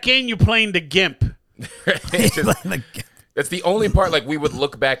went back in, you playing the gimp. It's just- that's the only part like we would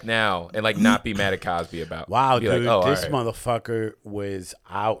look back now and like not be mad at Cosby about. Wow, Be dude, like, oh, this all right. motherfucker was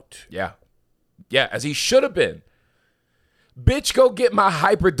out. Yeah. Yeah, as he should have been. Bitch, go get my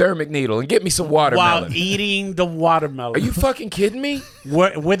hypodermic needle and get me some watermelon. While eating the watermelon. Are you fucking kidding me?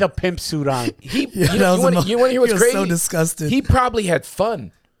 with a pimp suit on? He, Yeah, you that was want to he hear what's was crazy? so disgusted. He probably had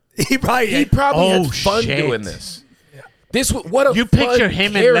fun. He probably Oh, had fun shit. doing this. This what a You fun picture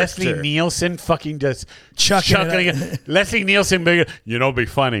him character. and Leslie Nielsen fucking just Chucking it it. Leslie Nielsen, being, be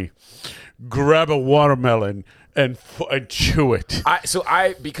funny. Grab a watermelon and chew it.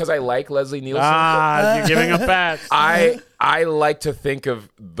 Because I like Leslie Nielsen. You're giving a pass. I like to think of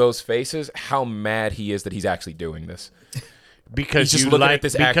those faces, how mad he is that he's actually doing this. Because He's just you looking like at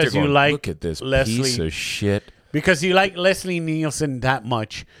this because actor you going, like look at this Leslie piece of shit. because you like Leslie Nielsen that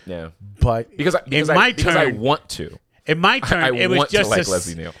much. Yeah. But Because I want to. In my turn, I it was want to just like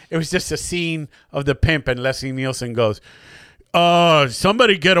Leslie Nielsen. It was just a scene of the pimp, and Leslie Nielsen goes,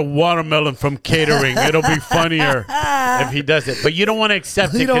 somebody get a watermelon from catering. It'll be funnier if he does it. But you don't want to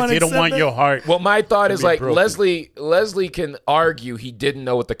accept it You don't because wanna you don't accept want it? your heart. Well, my thought is be like broken. Leslie can argue he didn't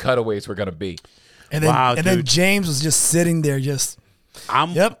know what the cutaways were going to be. And then, Wow, and then dude. James was just sitting there, just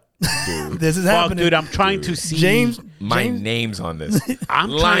I'm this is fuck, happening. dude. I'm trying to see James Name's on this. I'm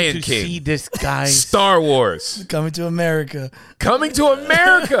Lion trying to King. see this guy's. Star Wars. coming to America, Coming to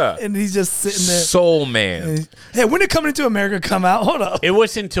America. and he's just sitting there. Soul Man. Hey, when did Coming to America come out? Hold up. It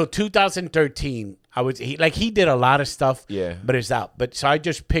was until 2013. He did a lot of stuff. Yeah. But it's out. But so I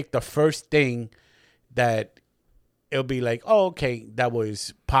just picked the first thing that it'll be like, oh, okay, that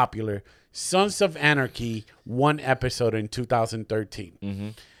was popular. Sons of Anarchy, one episode in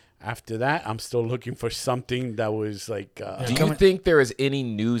 2013. After that, I'm still looking for something that was like. Do you think there is any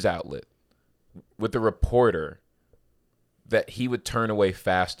news outlet with a reporter that he would turn away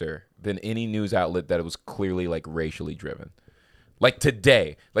faster than any news outlet that was clearly like racially driven? Like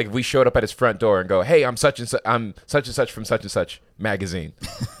today, like if we showed up at his front door and go, "Hey, I'm such and such from such and such magazine."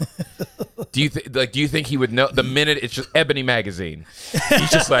 Do you think he would know the minute it's just Ebony magazine?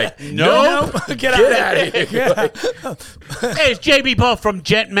 He's just like, "Nope, get out of here." Yeah. Like, hey, it's JB Ball from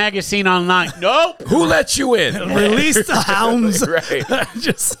Jet Magazine Online. Nope. who let you in? Release the hounds. Right.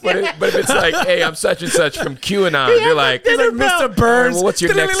 Just But if it's like, "Hey, I'm such and such from QAnon," you're like, it's like Mr. Burns. well, what's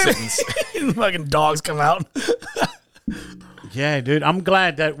your next sentence? Fucking dogs come out. Yeah, dude. I'm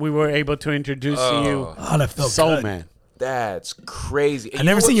glad that we were able to introduce you, Oh, that felt Soul good. Man. That's crazy. I've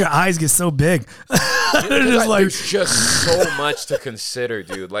never seen your eyes get so big. They're just like, there's just so much to consider,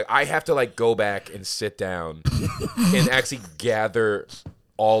 dude. Like I have to like go back and sit down and actually gather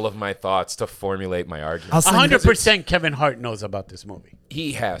all of my thoughts to formulate my argument. I'll send you- 100% Kevin Hart knows about this movie.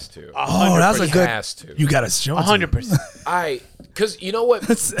 He has to. Oh, that's a He good. has to. You got to show it to him. 100%. Because you know what?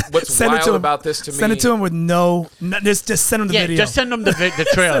 What's Send it wild to him. about this to me? Send it to him with just send him the Yeah, video. just send him the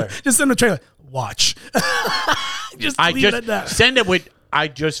trailer. Just send him the trailer. Watch. Just leave it at that. Send it with, I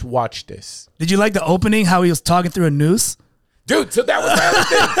just watched this. Did you like the opening? How he was talking through a noose? Dude, so that was my other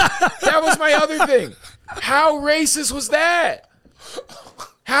thing. That was my other thing. How racist was that?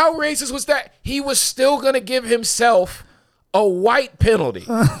 How racist was that? He was still going to give himself a white penalty.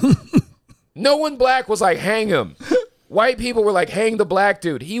 No one black was like, hang him. White people were like, hang the black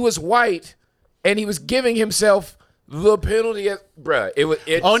dude. He was white, and he was giving himself the penalty. Bruh, it was.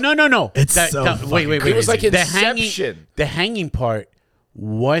 Oh, no. It's so wait. It was like The Inception. the hanging part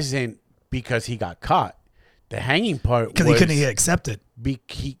wasn't because he got caught. The hanging part Because was he couldn't get accepted.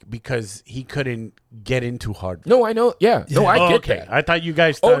 because he couldn't get into hard. No, I know. Yeah. No, I get that. I thought you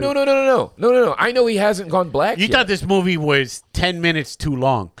guys Oh, thought. no. I know he hasn't gone black You yet. thought this movie was 10 minutes too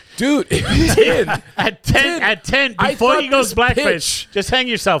long. Dude, it did. At 10, I before thought he goes this blackface, pitch- just hang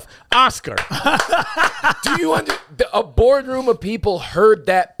yourself. Oscar. Do you a boardroom of people heard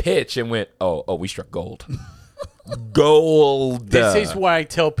that pitch and went, oh, we struck gold. Gold. This is why I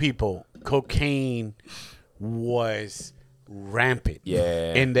tell people cocaine was rampant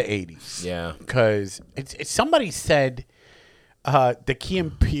in the 80s. Yeah. Because somebody said the Key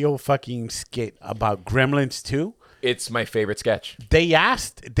and Peele fucking skit about Gremlins 2. It's my favorite sketch. They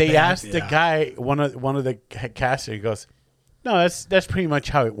asked the yeah. guy, one of the casters, he goes, no, that's pretty much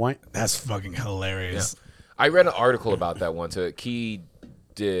how it went. That's fucking hilarious. I read an article about that once. Key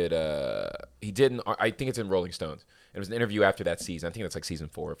did, I think it's in Rolling Stones. It was an interview after that season. I think it's like season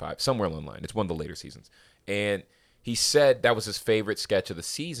 4 or 5, somewhere along the line. It's one of the later seasons. And he said that was his favorite sketch of the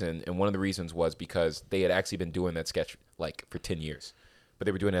season. And one of the reasons was because they had actually been doing that sketch like for 10 years. But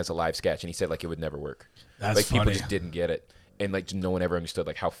they were doing it as a live sketch. And he said like it would never work. That's like people funny. just didn't get it. And like no one ever understood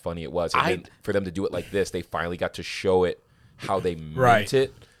like how funny it was. And then for them to do it like this, they finally got to show it how they meant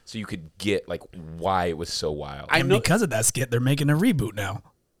it. So you could get like why it was so wild. And because of that skit, they're making a reboot now.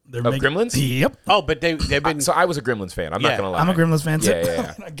 They're Of making, Gremlins? Yep. Oh, but they've been... So I was a Gremlins fan. I'm not gonna lie. I'm a Gremlins fan too.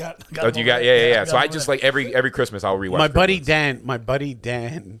 Yeah. I got Oh, you got yeah. So I just like every Christmas I'll rewatch. my buddy Gremlins.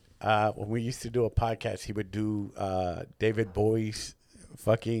 Dan, when we used to do a podcast, he would do David Bowie's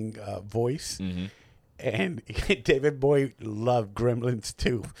fucking voice. Mm-hmm. And David Bowie loved Gremlins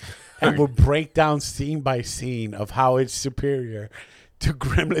too, and would break down scene by scene of how it's superior to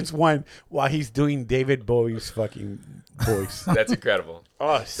Gremlins 1 while he's doing David Bowie's fucking voice. That's incredible.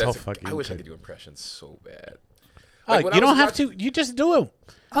 Oh, it's so That's fucking I wish I incredible. could do impressions so bad. Oh, Like, when you I don't was have watching- to. You just do it.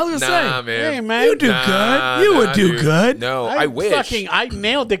 I was gonna Nah, say, man. Hey, man. you do good. You would do dude. good. No, I wish. I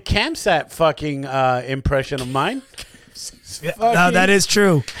nailed the Camsat fucking impression of mine. Yeah, no, that is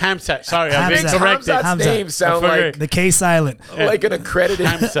true. Hamsat. Sorry, I'm being Hamsat. corrected. Hamzat's Hamzat. name sound I like figured. The K silent. like an accredited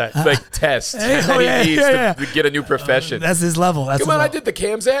Hamzat. like test Hey, that oh, yeah, he needs yeah. to get a new profession. That's his level. That's Come his on, I level. did the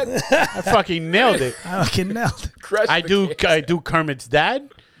CamSat. I fucking nailed it. I fucking nailed it. Crushed I the do. CamSat. I do Kermit's dad.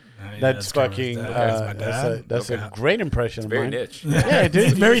 That's Kermit's fucking. dad. That's my dad. That's a great impression Very of mine. niche. Yeah, dude.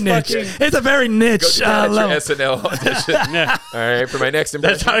 It's very He's niche. fucking- It's a very Go niche do that at level. your SNL audition. Yeah. All right, for my next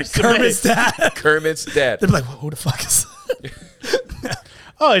That's how impression, it's Kermit's dad. Kermit's dad. They'd be like, who the fuck is?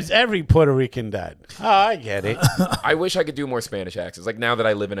 Oh, it's every Puerto Rican dad. Oh, I get it. I wish I could do more Spanish accents. Like now that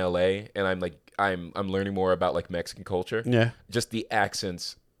I live in LA and I'm learning more about like Mexican culture. Yeah. Just the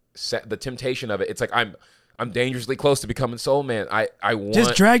accents, the temptation of it. It's like I'm dangerously close to becoming Soul Man. I want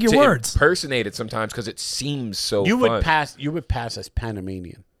Just drag your to words. impersonate it sometimes because it seems so You fun. would pass. You would pass as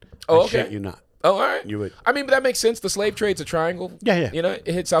Panamanian. Oh, I okay. shit you not. Oh, all right. You would. I mean, but that makes sense. The slave trade's a triangle. Yeah. You know, it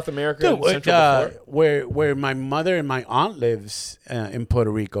hit South America Dude, and Central before. where my mother and my aunt lives in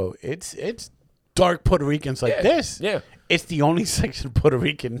Puerto Rico, it's dark Puerto Ricans like this. Yeah. It's the only section of Puerto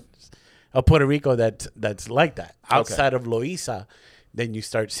Rico that's like that. Outside of Loíza, then you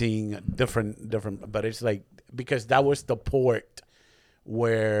start seeing different. But it's like because that was the port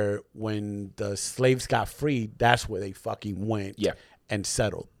where when the slaves got freed, that's where they fucking went. And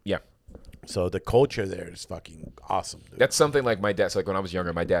settled. Yeah. So the culture there is fucking awesome, dude. That's something like my dad. So like when I was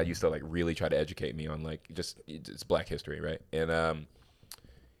younger, my dad used to like really try to educate me on like just it's Black history, right? And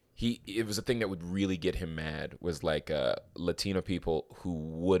it was a thing that would really get him mad was like Latino people who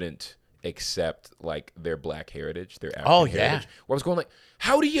wouldn't accept like their Black heritage, their African heritage. Where I was going like,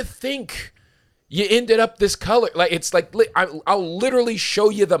 how do you think you ended up this color? Like it's like I'll literally show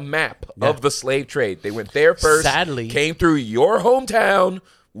you the map of the slave trade. They went there first. Sadly, came through your hometown.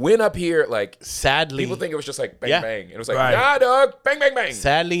 Went up here, like sadly, people think it was just like bang bang. And it was like, Right. nah, dog, bang bang bang.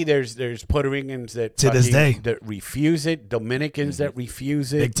 Sadly, there's Puerto Ricans that To this day. that refuse it, Dominicans that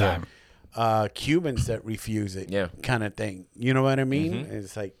refuse it, Big time. Cubans that refuse it, kind of thing. You know what I mean?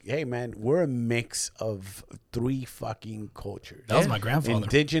 It's like, hey man, we're a mix of 3 fucking cultures. That was my grandfather.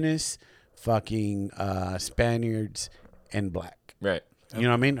 Indigenous, fucking Spaniards, and Black. Right. You know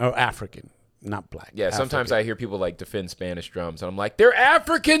what I mean? Or African. Not Black. Yeah, sometimes African. I hear people like defend Spanish drums, and I'm like, they're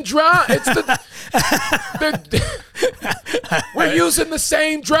African drums. It's we're using the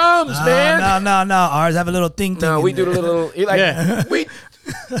same drums, man. No. Ours have a little thing. No, we do the little. You're like,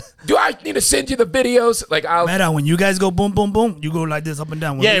 do I need to send you the videos? Like, Man, when you guys go boom, boom, boom, you go like this up and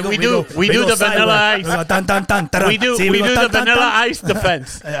down. When we do the Vanilla Ice. We do the Vanilla Ice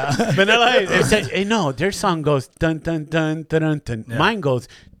defense. Vanilla Ice. It says, hey, no, their song goes dun dun dun dun dun dun. Mine goes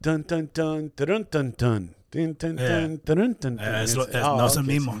dun dun dun dun dun dun. Dun, dun, dun, dun, dun, dun. No es el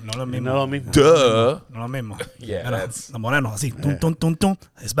mismo. No lo mismo. No lo mismo. duh. No lo mismo. Yeah, Mira, that's- los morenos así. Tum, tum, tum, tum.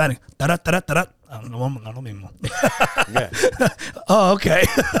 Hispanic. Tarat, tarat, tarat. No lo mismo. Oh, okay.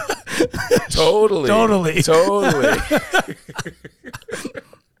 Totally.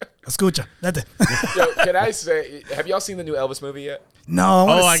 Escucha. Date. Yo, can I say, have y'all seen the new Elvis movie yet? No.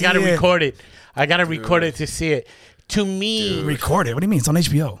 I got to record it. I got to record it to see it. To me, Record it. What do you mean? It's on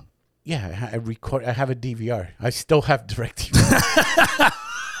HBO. yeah, I record. I have a DVR. I still have DirecTV.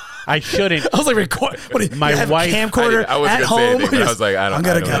 I shouldn't. I was like, record. What do you, My you have wife- a camcorder I wasn't at gonna say home? anything, but I was like, I don't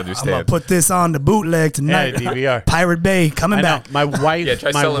understand. I'm gonna put this on the bootleg tonight. Yeah, DVR. Pirate Bay coming I know. back. My wife. Yeah,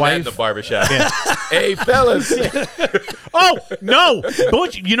 try my selling that in wife. the barbershop. Hey, fellas. Oh no!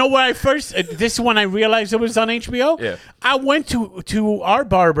 But you know where I first? This is when I realized it was on HBO. Yeah. I went to our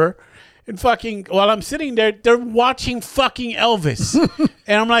barber, and fucking while I'm sitting there, they're watching fucking Elvis,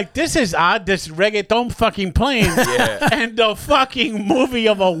 and I'm like, this is odd. This reggaeton fucking playing, and the fucking movie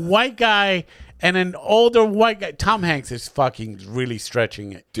of a white guy and an older white guy. Tom Hanks is fucking really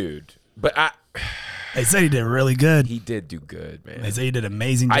stretching it, Dude. But They said he did really good. he did do good, man. They say he did an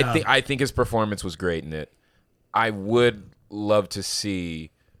amazing job. I think his performance was great in it. I would love to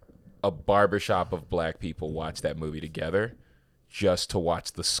see a barbershop of black people watch that movie together just to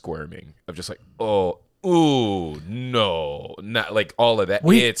watch the squirming of just like, oh, ooh, no, not like all of that.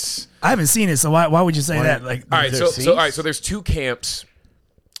 I haven't seen it, so why would you say that? Like, All right, so there's 2 camps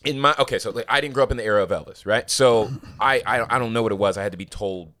in my so like, I didn't grow up in the era of Elvis, right? So I don't know what it was. I had to be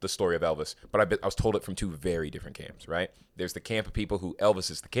told the story of Elvis, but I was told it from 2 very different camps, right? There's the camp of people who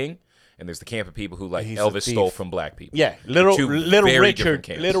Elvis is the king, and there's the camp of people who like He's a Elvis thief. stole from black people. Yeah, Two little very different Richard.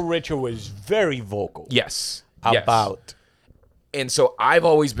 camps. Little Richard was very vocal. Yes. About. And so I've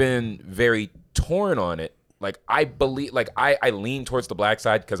always been very torn on it. Like I believe, like I lean towards the black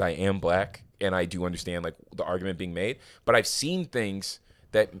side because I am black and I do understand like the argument being made. But I've seen things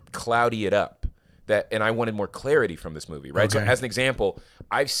that cloudy it up. And I wanted more clarity from this movie, right? Okay. So as an example,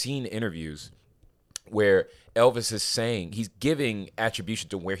 I've seen interviews where Elvis is saying, he's giving attribution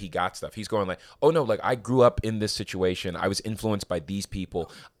to where he got stuff. He's going like, oh no, like I grew up in this situation. I was influenced by these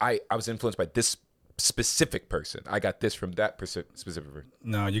people. I was influenced by this specific person. I got this from that specific person.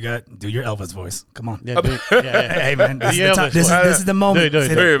 no, you got do your Elvis voice. Come on. Yeah, dude, yeah. Hey man, this, Yeah, is, the time, this is the moment. Do it.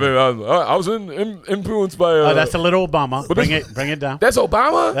 Say Hey, that. man, I was influenced by... Oh, that's a little Obama. Bring it down. That's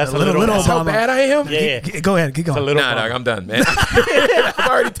Obama? That's a little That's how Obama. bad I am? Yeah. Go ahead, keep going. a little Nah, Obama. dog, I'm done, man. I've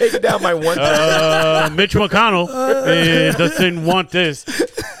already taken down my one. Mitch McConnell doesn't want this.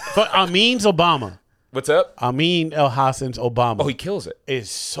 But Amin's Obama. What's up? Amin El Hassan's Obama Oh, he kills it. is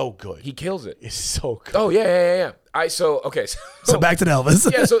so good. He kills it. It's so good. Oh, yeah. Okay. So back to the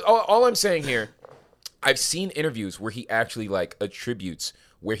Elvis. Yeah, so all I'm saying here, I've seen interviews where he actually like attributes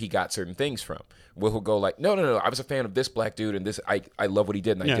where he got certain things from. Where he'll go like, no, I was a fan of this black dude and this I love what he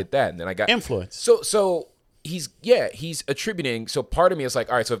did and I did that and then I got influence. So he's attributing. So part of me is like,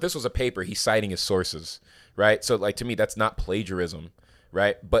 all right, so if this was a paper, he's citing his sources, right? So like to me, that's not plagiarism,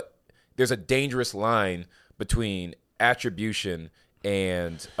 right? But there's a dangerous line between attribution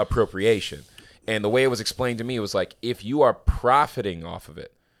and appropriation. And the way it was explained to me was like, if you are profiting off of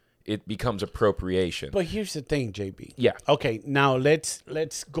it, it becomes appropriation. But here's the thing, JB. Yeah. Okay, now let's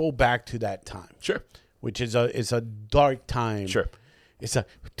go back to that time. Sure. Which is a dark time. Sure. It's a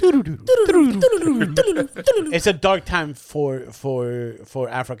it's a dark time for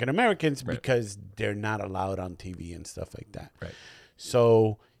African Americans because they're not allowed on TV and stuff like that. Right.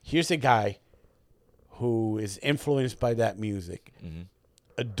 So here's a guy who is influenced by that music,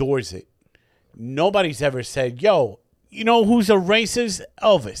 adores it. Nobody's ever said, yo, you know who's a racist?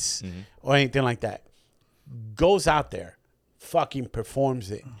 Elvis or anything like that. Goes out there, fucking performs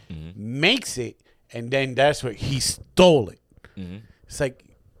it, makes it, and then that's what he stole it. It's like,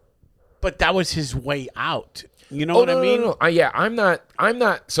 but that was his way out. You know what I mean? No. I'm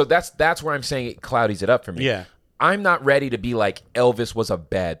not. So that's where I'm saying it cloudies it up for me. Yeah. I'm not ready to be like Elvis was a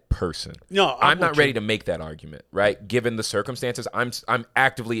bad person. No, I'm not ready to make that argument, right? Given the circumstances, I'm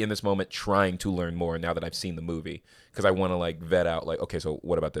actively in this moment trying to learn more now that I've seen the movie because I want to like vet out like, okay, so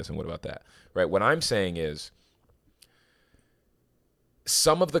what about this and what about that, right? What I'm saying is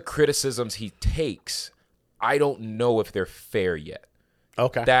some of the criticisms he takes, I don't know if they're fair yet.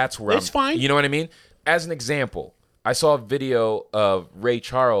 Okay. That's where it's fine. You know what I mean? As an example, I saw a video of Ray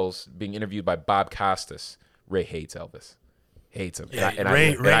Charles being interviewed by Bob Costas. Ray hates Elvis. Hates him. Yeah,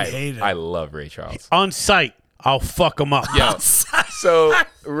 Ray hated him. I love Ray Charles. On site, I'll fuck him up. Yo, so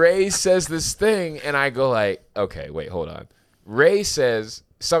Ray says this thing, and I go like, okay, wait, hold on. Ray says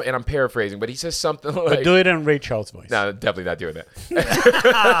some, and I'm paraphrasing, but he says something like, But do it in Ray Charles' voice. No, definitely not doing that.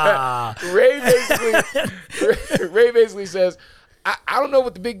 Ray basically says, I don't know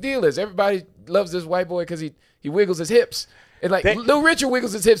what the big deal is. Everybody loves this white boy because he wiggles his hips. And like Little Richard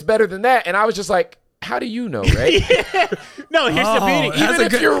wiggles his hips better than that. And I was just like, how do you know, Ray? No, here's the beauty. Even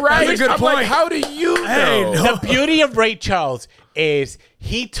if you're right, that's a good I'm point. like, how do you know? no. The beauty of Ray Charles is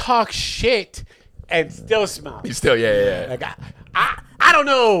he talks shit and still smiles. He's still, yeah. Like, I don't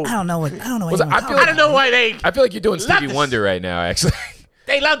know. I don't know what. I don't know why they I feel like you're doing Stevie this. Wonder right now, actually.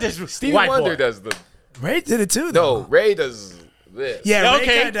 they love this Stevie white Wonder boy. does the... Ray did it too. No, Though. Ray does this. Yeah. Ray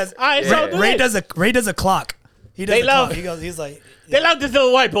Okay. kinda does. All right, so do Ray it. does a clock. He does They a love- clock. He goes. He's like. They love this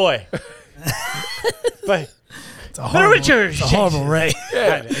little white boy. But It's a horrible, Richard. it's a horrible Ray.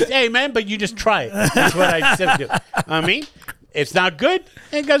 hey man, but you just try it. That's what I said to you. I mean, it's not good,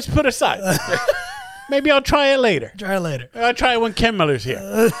 and just put aside. Maybe I'll try it later. Try it later. I'll try it when Ken Miller's here.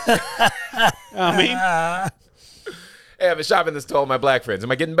 I mean, Hey, I've been shopping this to all my black friends.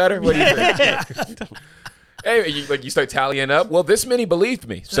 Am I getting better? What do you think? Hey, you start tallying up. Well, this many believed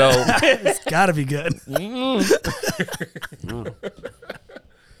me, so It's got to be good.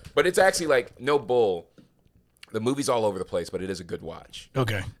 But it's actually like no bull. The movie's all over the place, but it is a good watch.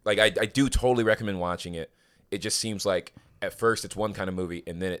 Okay. Like I do totally recommend watching it. It just seems like at first it's one kind of movie,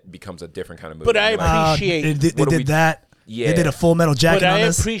 and then it becomes a different kind of movie. But I You're like, appreciate- They What do we- did that. Yeah. They did a Full Metal Jacket but on I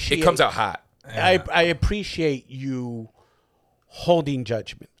this. appreciate it comes out hot. I appreciate you holding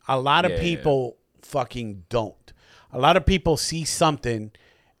judgment. A lot of Yeah. people fucking don't. A lot of people see something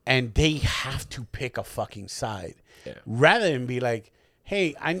and they have to pick a fucking side rather than be like,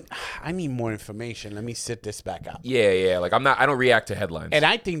 hey, I need more information. Let me sit this back out. Yeah. Like I don't react to headlines. And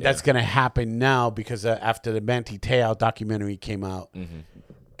I think that's going to happen now because after the Manti Te'o documentary came out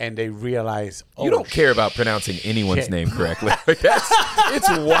and they realized, you don't care about pronouncing anyone's shit. name correctly. Like it's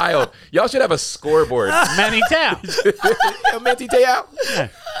wild. Y'all should have a scoreboard. Manti Te'o. Manti Te'o?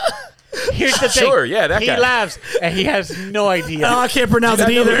 Here's the thing. Sure, yeah, that he guy. laughs and he has no idea. Oh, I can't pronounce it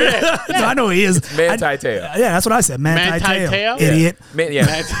either. So I know who he is. Manti I- Te'o. Yeah, that's what I said. Manti Manti Te'o. Te'o? Idiot.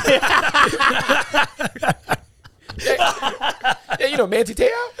 Yeah, you know Manti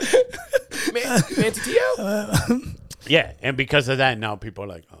Te'o? Manti Te'o? Yeah, and because of that, now people are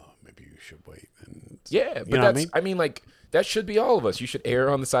like, oh, maybe you should wait. And Yeah, but know what I that's, mean? like, that should be all of us. You should err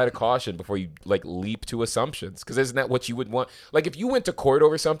on the side of caution before you, like, leap to assumptions. Because isn't that what you would want? Like, if you went to court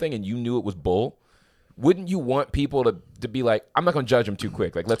over something and you knew it was bull, wouldn't you want people to be like, I'm not going to judge them too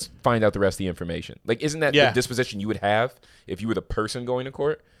quick. Like, let's find out the rest of the information. Like, isn't that the disposition you would have if you were the person going to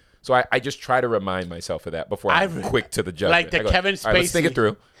court? So I just try to remind myself of that before I'm quick to the judgment. Like the I go, Kevin "All right, let's think Spacey- it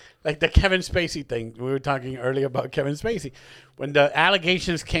through. Like the Kevin Spacey thing. We were talking earlier about Kevin Spacey. When the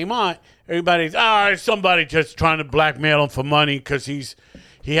allegations came on, everybody's, somebody just trying to blackmail him for money because he's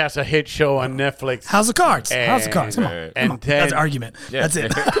he has a hit show on Netflix. House of Cards. House of Cards. Come on. And Come on. That's an argument. Yeah. That's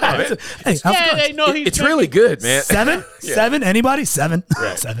it. Come on, man. Hey, House of Cards. No, he's It's really good, man. 7? Yeah. 7? Anybody? 7?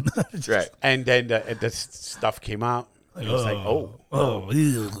 Right. 7. Right. And then the stuff came out. It was like,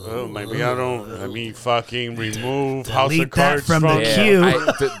 maybe I don't. Let me fucking remove House Delete of Cards that from the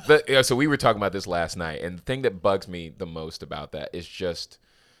Yeah. queue. So we were talking about this last night, and the thing that bugs me the most about that is just,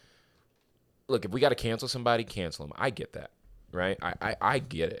 look, if we got to cancel somebody, cancel them. I get that, right? I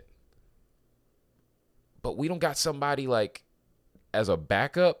get it. But we don't got somebody like as a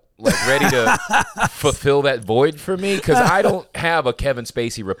backup, like ready to fulfill that void for me, because I don't have a Kevin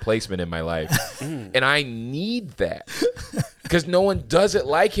Spacey replacement in my life, and I need that because no one does it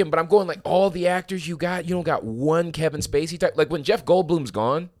like him. But I'm going like, all the actors you don't got one Kevin Spacey type. Like when Jeff Goldblum's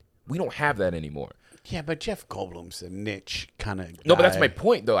gone, we don't have that anymore. Yeah, but Jeff Goldblum's a niche kind of guy. No, but that's my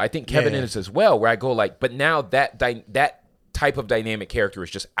point though. I think Kevin is as well, where I go like, but now that type of dynamic character is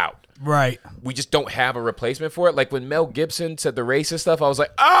just out. Right. We just don't have a replacement for it. Like when Mel Gibson said the racist stuff, I was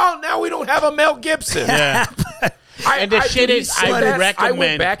like, oh, now we don't have a Mel Gibson. Yeah. And the shit is, I recommend. I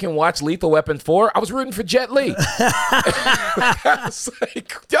went back and watched Lethal Weapon 4. I was rooting for Jet Li. I was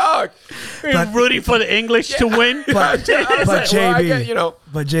like, dog. You're rooting for the English to win. But JB,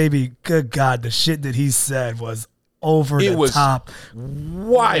 but JB, good God, the shit that he said was over It the was top.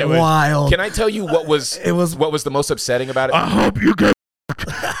 Wild. Can I tell you what was the most upsetting about it? I hope you get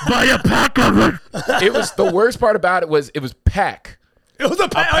buy a pack of it. It was the worst part about it was pack. It was a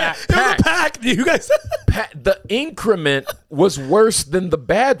pack. It was a pack. You guys. The increment was worse than the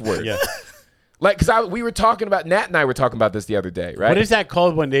bad word. Yeah. Like, because we were talking about, Nat and I were talking about this the other day, right? What is that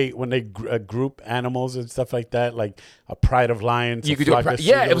called when they group animals and stuff like that? Like a pride of lions. You could do it.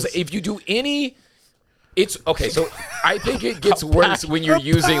 Yeah, it was. If you do any, it's okay. So I think it gets worse when you're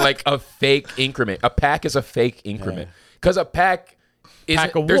using like a fake increment. A pack is a fake increment because a pack is.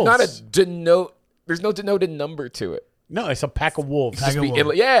 There's not a denote. There's no denoted number to it. No, it's a pack of wolves. It could be it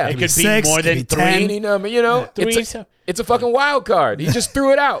could be more than 3. Any number, it's a fucking wild card. He just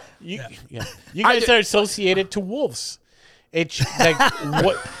threw it out. You guys are associated to wolves. It's like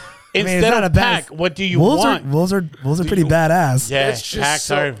what instead of pack, what do you want? Wolves are pretty badass. Yeah, It's just packs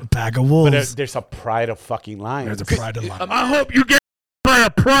are A pack of wolves. But there's a pride of fucking lions. There's a pride of lions. I hope you get by a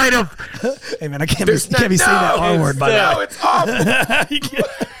pride of. Hey man, I can't be saying that R word by No, that. it's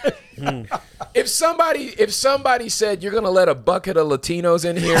awful. If somebody said you're gonna let a bucket of Latinos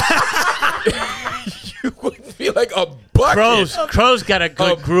in here, you would be like a bucket. Crows got a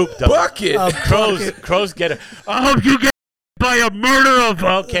good group though. Bucket. Crows get a. I hope you get by a murder of.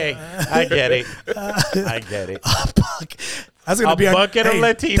 Okay, I get it. That's gonna be bucket of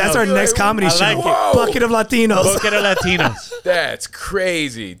Latinos. That's our next comedy show. like it. Bucket of Latinos. Bucket of Latinos. That's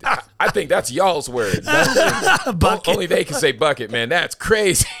crazy. I think that's y'all's word. Bucket. Only they can say bucket, man. That's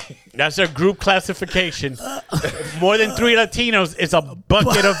crazy. That's our group classification. More than 3 Latinos is a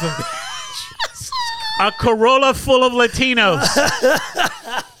bucket of a Corolla full of Latinos.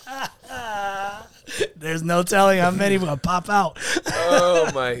 There's no telling how many will pop out.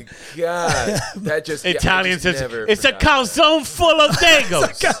 Oh my God. That just Italian says says it's a calzone full of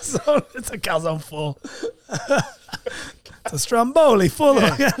dagos. It's a calzone full. It's a stromboli full of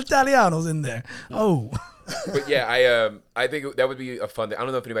Italianos in there. Oh. But yeah, I think that would be a fun thing. I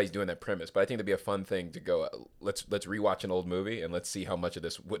don't know if anybody's doing that premise, but I think that'd be a fun thing to go. Let's rewatch an old movie and let's see how much of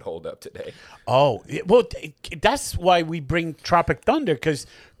this would hold up today. Oh, well, that's why we bring Tropic Thunder, because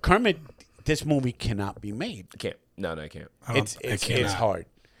Kermit, this movie cannot be made. I can't. No, I can't. It's hard.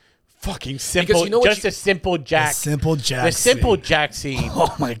 Fucking simple. You know just a simple Jack. The simple Jack. The simple Jack scene.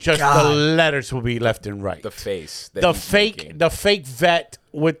 Oh my just God. The letters will be left and right. The face. The fake vet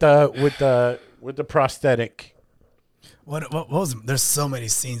with the prosthetic. What was? There's so many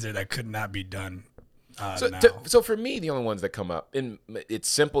scenes there that could not be done. So for me, the only ones that come up, it's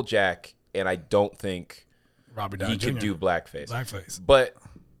Simple Jack, and I don't think Robert Downey he Jr. could do blackface. Blackface. But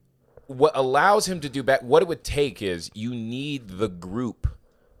what allows him to do what it would take is you need the group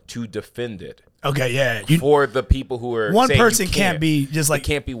to defend it. Okay, yeah. For the people who are one saying person can't be just like it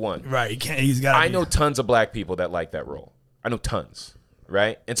can't be one. Right. He can't. He's got. I know tons of black people that like that role. I know tons.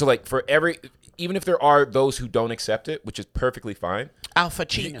 Right. And so like even if there are those who don't accept it, which is perfectly fine. Al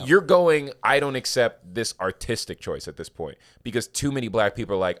Pacino. You're going, I don't accept this artistic choice at this point because too many black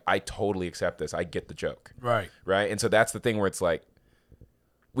people are like, I totally accept this. I get the joke. Right. Right. And so that's the thing where it's like,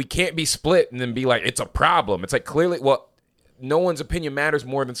 we can't be split and then be like, it's a problem. It's like clearly, well, no one's opinion matters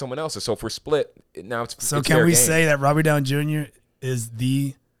more than someone else's. So if we're split, now it's So it's can their we game. say that Robert Downey Jr. is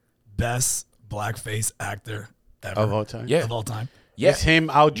the best blackface actor ever Of all time? Yeah. Of all time. Yeah. It's him,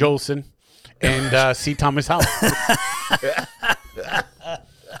 Al Jolson, and C. Thomas Howell.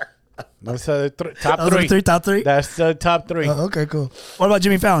 That's top Those are three. top three? That's the top three. Oh, okay, cool. What about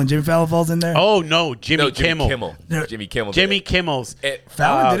Jimmy Fallon? Jimmy Fallon falls in there? Oh, no. Jimmy Kimmel. Jimmy Kimmel. Jimmy Kimmel's.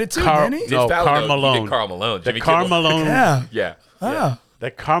 Fallon did it too, didn't he? No, Karl Malone. He did Karl Malone. The Jimmy Karl Kimmel. Malone. Yeah. Yeah. Oh, The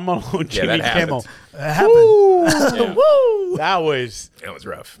Karl Malone Jimmy that Kimmel. that happened. Yeah. Woo! That was, That was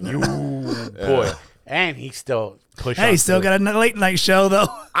rough. boy. And he still pushed Hey, still got a late night show, though.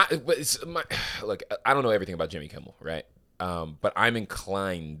 Look, I don't know everything about Jimmy Kimmel, right? But I'm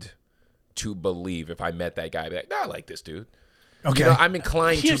inclined to believe if I met that guy, I'd be like, no, I like this dude. Okay. You know, I'm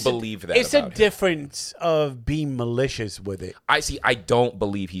inclined to believe that. It's a about him. difference of being malicious with it. I don't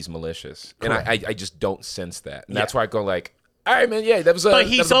believe he's malicious, and I just don't sense that, and that's why I go like, all right, man, yeah, that was a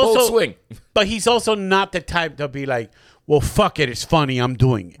bold swing. But he's also not the type to be like, well, fuck it, it's funny, I'm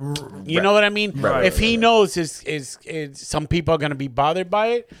doing it. You know what I mean? Right, if he knows is some people are gonna be bothered by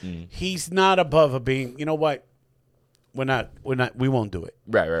it, he's not above of being. You know what? We won't do it.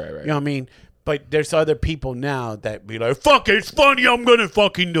 Right. You know what I mean? But there's other people now that be like, fuck it, it's funny, I'm gonna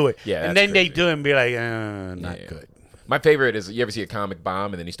fucking do it. Yeah, and that's then crazy. they do it and be like, not good. My favorite is, you ever see a comic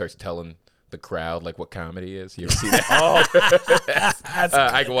bomb and then he starts telling the crowd like what comedy is? You ever see that?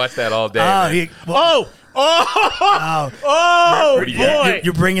 I can watch that all day. man. Boy.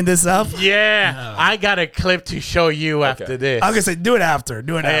 You're bringing this up? Yeah, I got a clip to show you after this. I was going to say, do it after.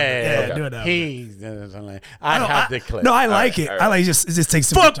 Do it after. Yeah, okay. do it after. I have the clip. No, I like it. all right. I like it. Just takes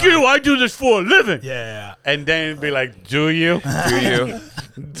too Fuck much time. you! I do this for a living. Yeah. And then be like, do you? Do you?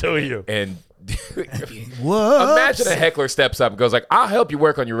 Do you? And What? imagine a heckler steps up and goes like, I'll help you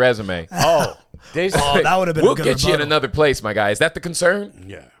work on your resume. Oh, this. that would have been We'll a good get you in rebuttal. another place, my guy. Is that the concern?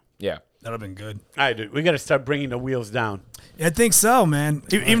 Yeah. Yeah. That would have been good. All right, dude. We got to start bringing the wheels down. I think so, man.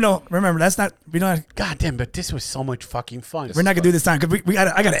 Even though, remember, that's not, we don't, God damn, but this was so much fucking fun. we're not going to do this time because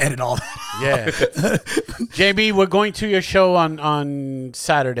I got to edit all that. Yeah. JB, we're going to your show on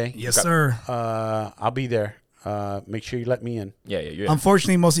Saturday. Yes, sir. I'll be there. Make sure you let me in. Yeah. You're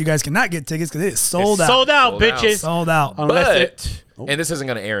Unfortunately, most of you guys cannot get tickets because it is sold out. Sold out, Sold out. bitches. Sold out. Unless But, it- and this isn't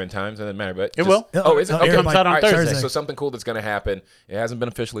going to air in time, so it doesn't matter. But It will. Oh, is it? It'll Okay. air comes out on All right, Thursday. So something cool that's going to happen. It hasn't been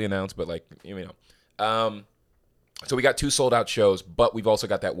officially announced, but like, you know. So we got 2 sold out shows, but we've also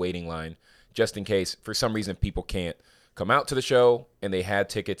got that waiting line just in case for some reason people can't come out to the show and they had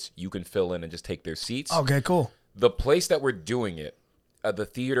tickets. You can fill in and just take their seats. Okay, cool. The place that we're doing it, the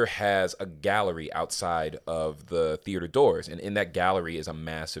theater has a gallery outside of the theater doors, and in that gallery is a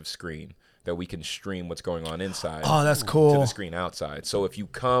massive screen that we can stream what's going on inside. Oh, that's To cool. the screen outside. So if you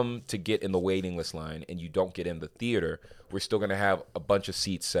come to get in the waiting list line and you don't get in the theater, we're still going to have a bunch of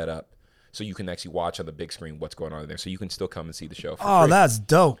seats set up so you can actually watch on the big screen what's going on in there. So you can still come and see the show for Oh, free. that's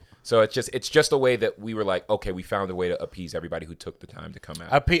dope. So it's just a way that we were like, okay, we found a way to appease everybody who took the time to come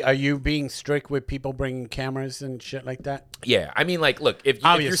out. Are you being strict with people bringing cameras and shit like that? Yeah, I mean, like, look, if you're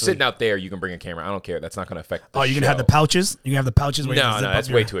Obviously. sitting out there, you can bring a camera. I don't care. That's not going to affect the Oh, you can have the show. pouches? You can have the pouches where you No, can zip up that's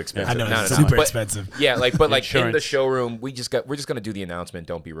your- way too expensive. I know, No, it's no, super but- expensive. Yeah, like, but like in the Insurance. showroom, we're just gonna do the announcement.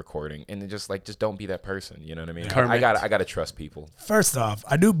 Don't be recording, and just don't be that person. You know what I mean? Kermit. I gotta trust people. First off,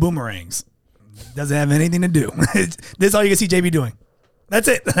 I do boomerangs. Doesn't have anything to do. This is all you can see JB doing. That's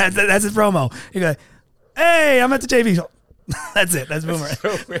it. That's his promo. You go, hey, I'm at the JB show. That's it. That's boomerang.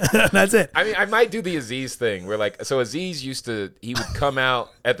 That's it. I mean, I might do the Aziz thing where like, so Aziz he would come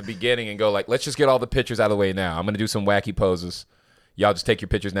out at the beginning and go like, let's just get all the pictures out of the way now. I'm gonna do some wacky poses. Y'all just take your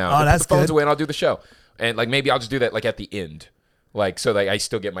pictures now. Oh, Put that's the phones good. away and I'll do the show. And like maybe I'll just do that like at the end. Like so like I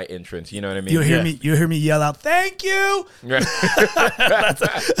still get my entrance, you know what I mean? You'll hear me yell out, "Thank you." Right.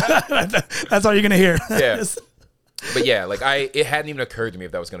 That's all you're gonna hear. Yeah. But yeah, like it hadn't even occurred to me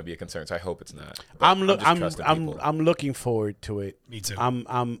if that was going to be a concern. So I hope it's not. But I'm looking forward to it. Me too.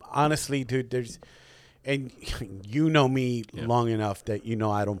 I'm honestly, dude. And you know me long enough that you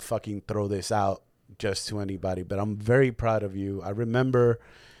know I don't fucking throw this out just to anybody. But I'm very proud of you. I remember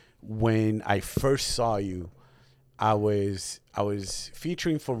when I first saw you, I was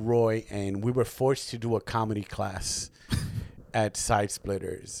featuring for Roy, and we were forced to do a comedy class at Side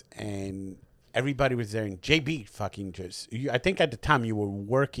Splitters, and everybody was there, and JB fucking I think at the time you were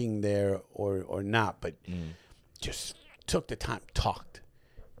working there or not, but just took the time, talked,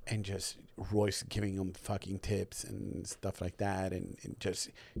 and just Royce giving him fucking tips and stuff like that, and just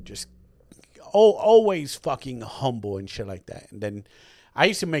always fucking humble and shit like that. And then I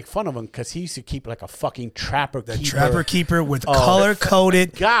used to make fun of him because he used to keep like a fucking trapper keeper with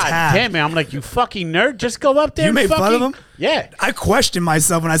color-coded God tab. damn it. I'm like, you fucking nerd. Just go up there You and made fun fucking... of him? Yeah. I questioned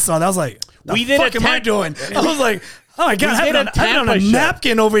myself when I saw that. I was like, the We did fuck a am I tag- doing? I was like, Oh my God, I did have a it on Tampa a show.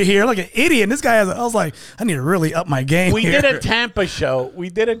 napkin over here like an idiot. And this guy I was like, I need to really up my game. We here. did a Tampa show.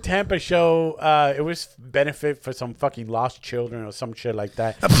 It was benefit for some fucking lost children or some shit like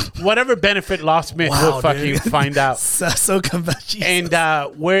that. Whatever benefit Lost Myth, Wow, we'll fucking dude. find out. so conventional. And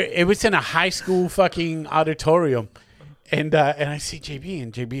it was in a high school fucking auditorium. And I see JB,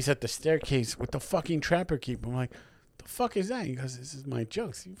 and JB's at the staircase with the fucking trapper keep. I'm like, the fuck is that? He goes, this is my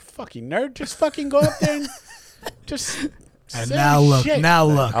jokes. You fucking nerd. Just fucking go up there and just And say now look, shit. now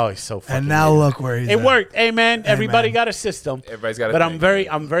look. Oh, he's so fucking And now weird. look where he's It at. worked. Hey man, everybody man. got a system. Everybody's got a But thing.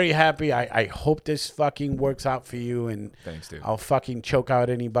 I'm very happy. I hope this fucking works out for you, and Thanks, dude. I'll fucking choke out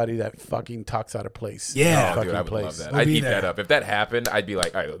anybody that fucking talks out of place. Yeah. Oh, Fucking dude, I would place. love that. We'll I'd be eat there. that up. If that happened, I'd be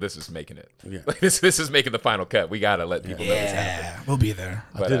like, all right, this is making it. Yeah. Like, this is making the final cut. We gotta let people know this happened. Yeah, we'll be there.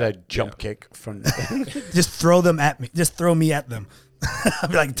 I'll But, do that jump kick from. Just throw them at me. Just throw me at them. I'll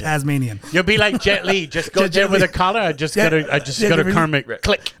be like Tasmanian. You'll be like Jet Li. Just go there with a collar. I just Yeah. go to Kermit. Right.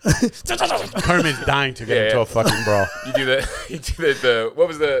 Click. Kermit's dying to get Yeah, into yeah. a fucking brawl. You do the, what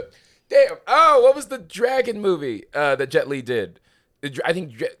was the, damn, what was the dragon movie that Jet Li did? I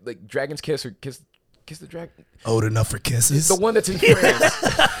think, like, Dragon's Kiss or Kiss the Dragon. Old enough for kisses. The one that's in France.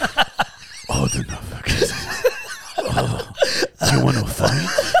 Old enough. You want to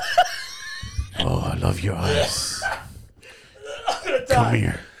fight? Oh, I love your eyes. Come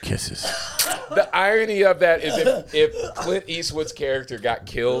here, kisses. The irony of that is if Clint Eastwood's character got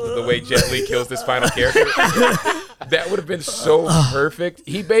killed the way Jet Li kills this final character, that would have been so perfect.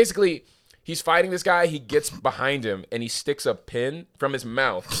 He's fighting this guy. He gets behind him and he sticks a pin from his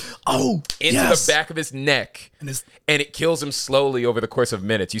mouth into the back of his neck, and it kills him slowly over the course of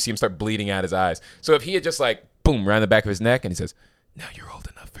minutes. You see him start bleeding out his eyes. So if he had just like boom around the back of his neck and he says, "Now you're old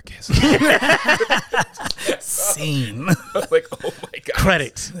enough for kisses," Scene. like, oh my god,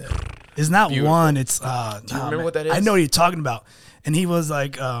 Credits. It's not Beautiful. one. It's Do you remember what that is? I know what you're talking about. And he was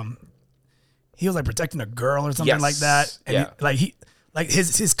like protecting a girl or something Yes. like that. And Yeah.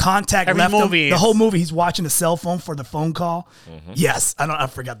 his contact Every left movie him. The is- whole movie he's watching the cell phone for the phone call. Yes. I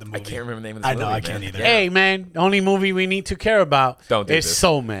forgot the movie. I can't remember the name of this I know, movie, I man. can't either. Hey man, the only movie we need to care about Don't do is this.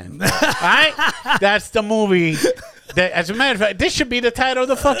 Soul Man. All right? That's the movie. That, as a matter of fact, this should be the title of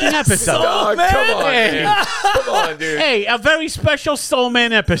the fucking episode. Dog, Man. come on, Hey. man. Come on, dude. Hey, a very special Soul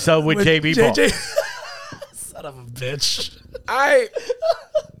Man episode with JB Ball. Son of a bitch.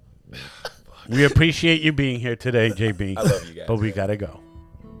 We appreciate you being here today, JB. I love you guys. But we gotta go.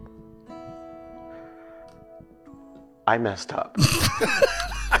 I messed up.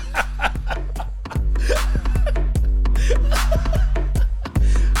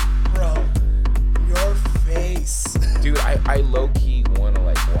 Bro, your face. Dude, I low key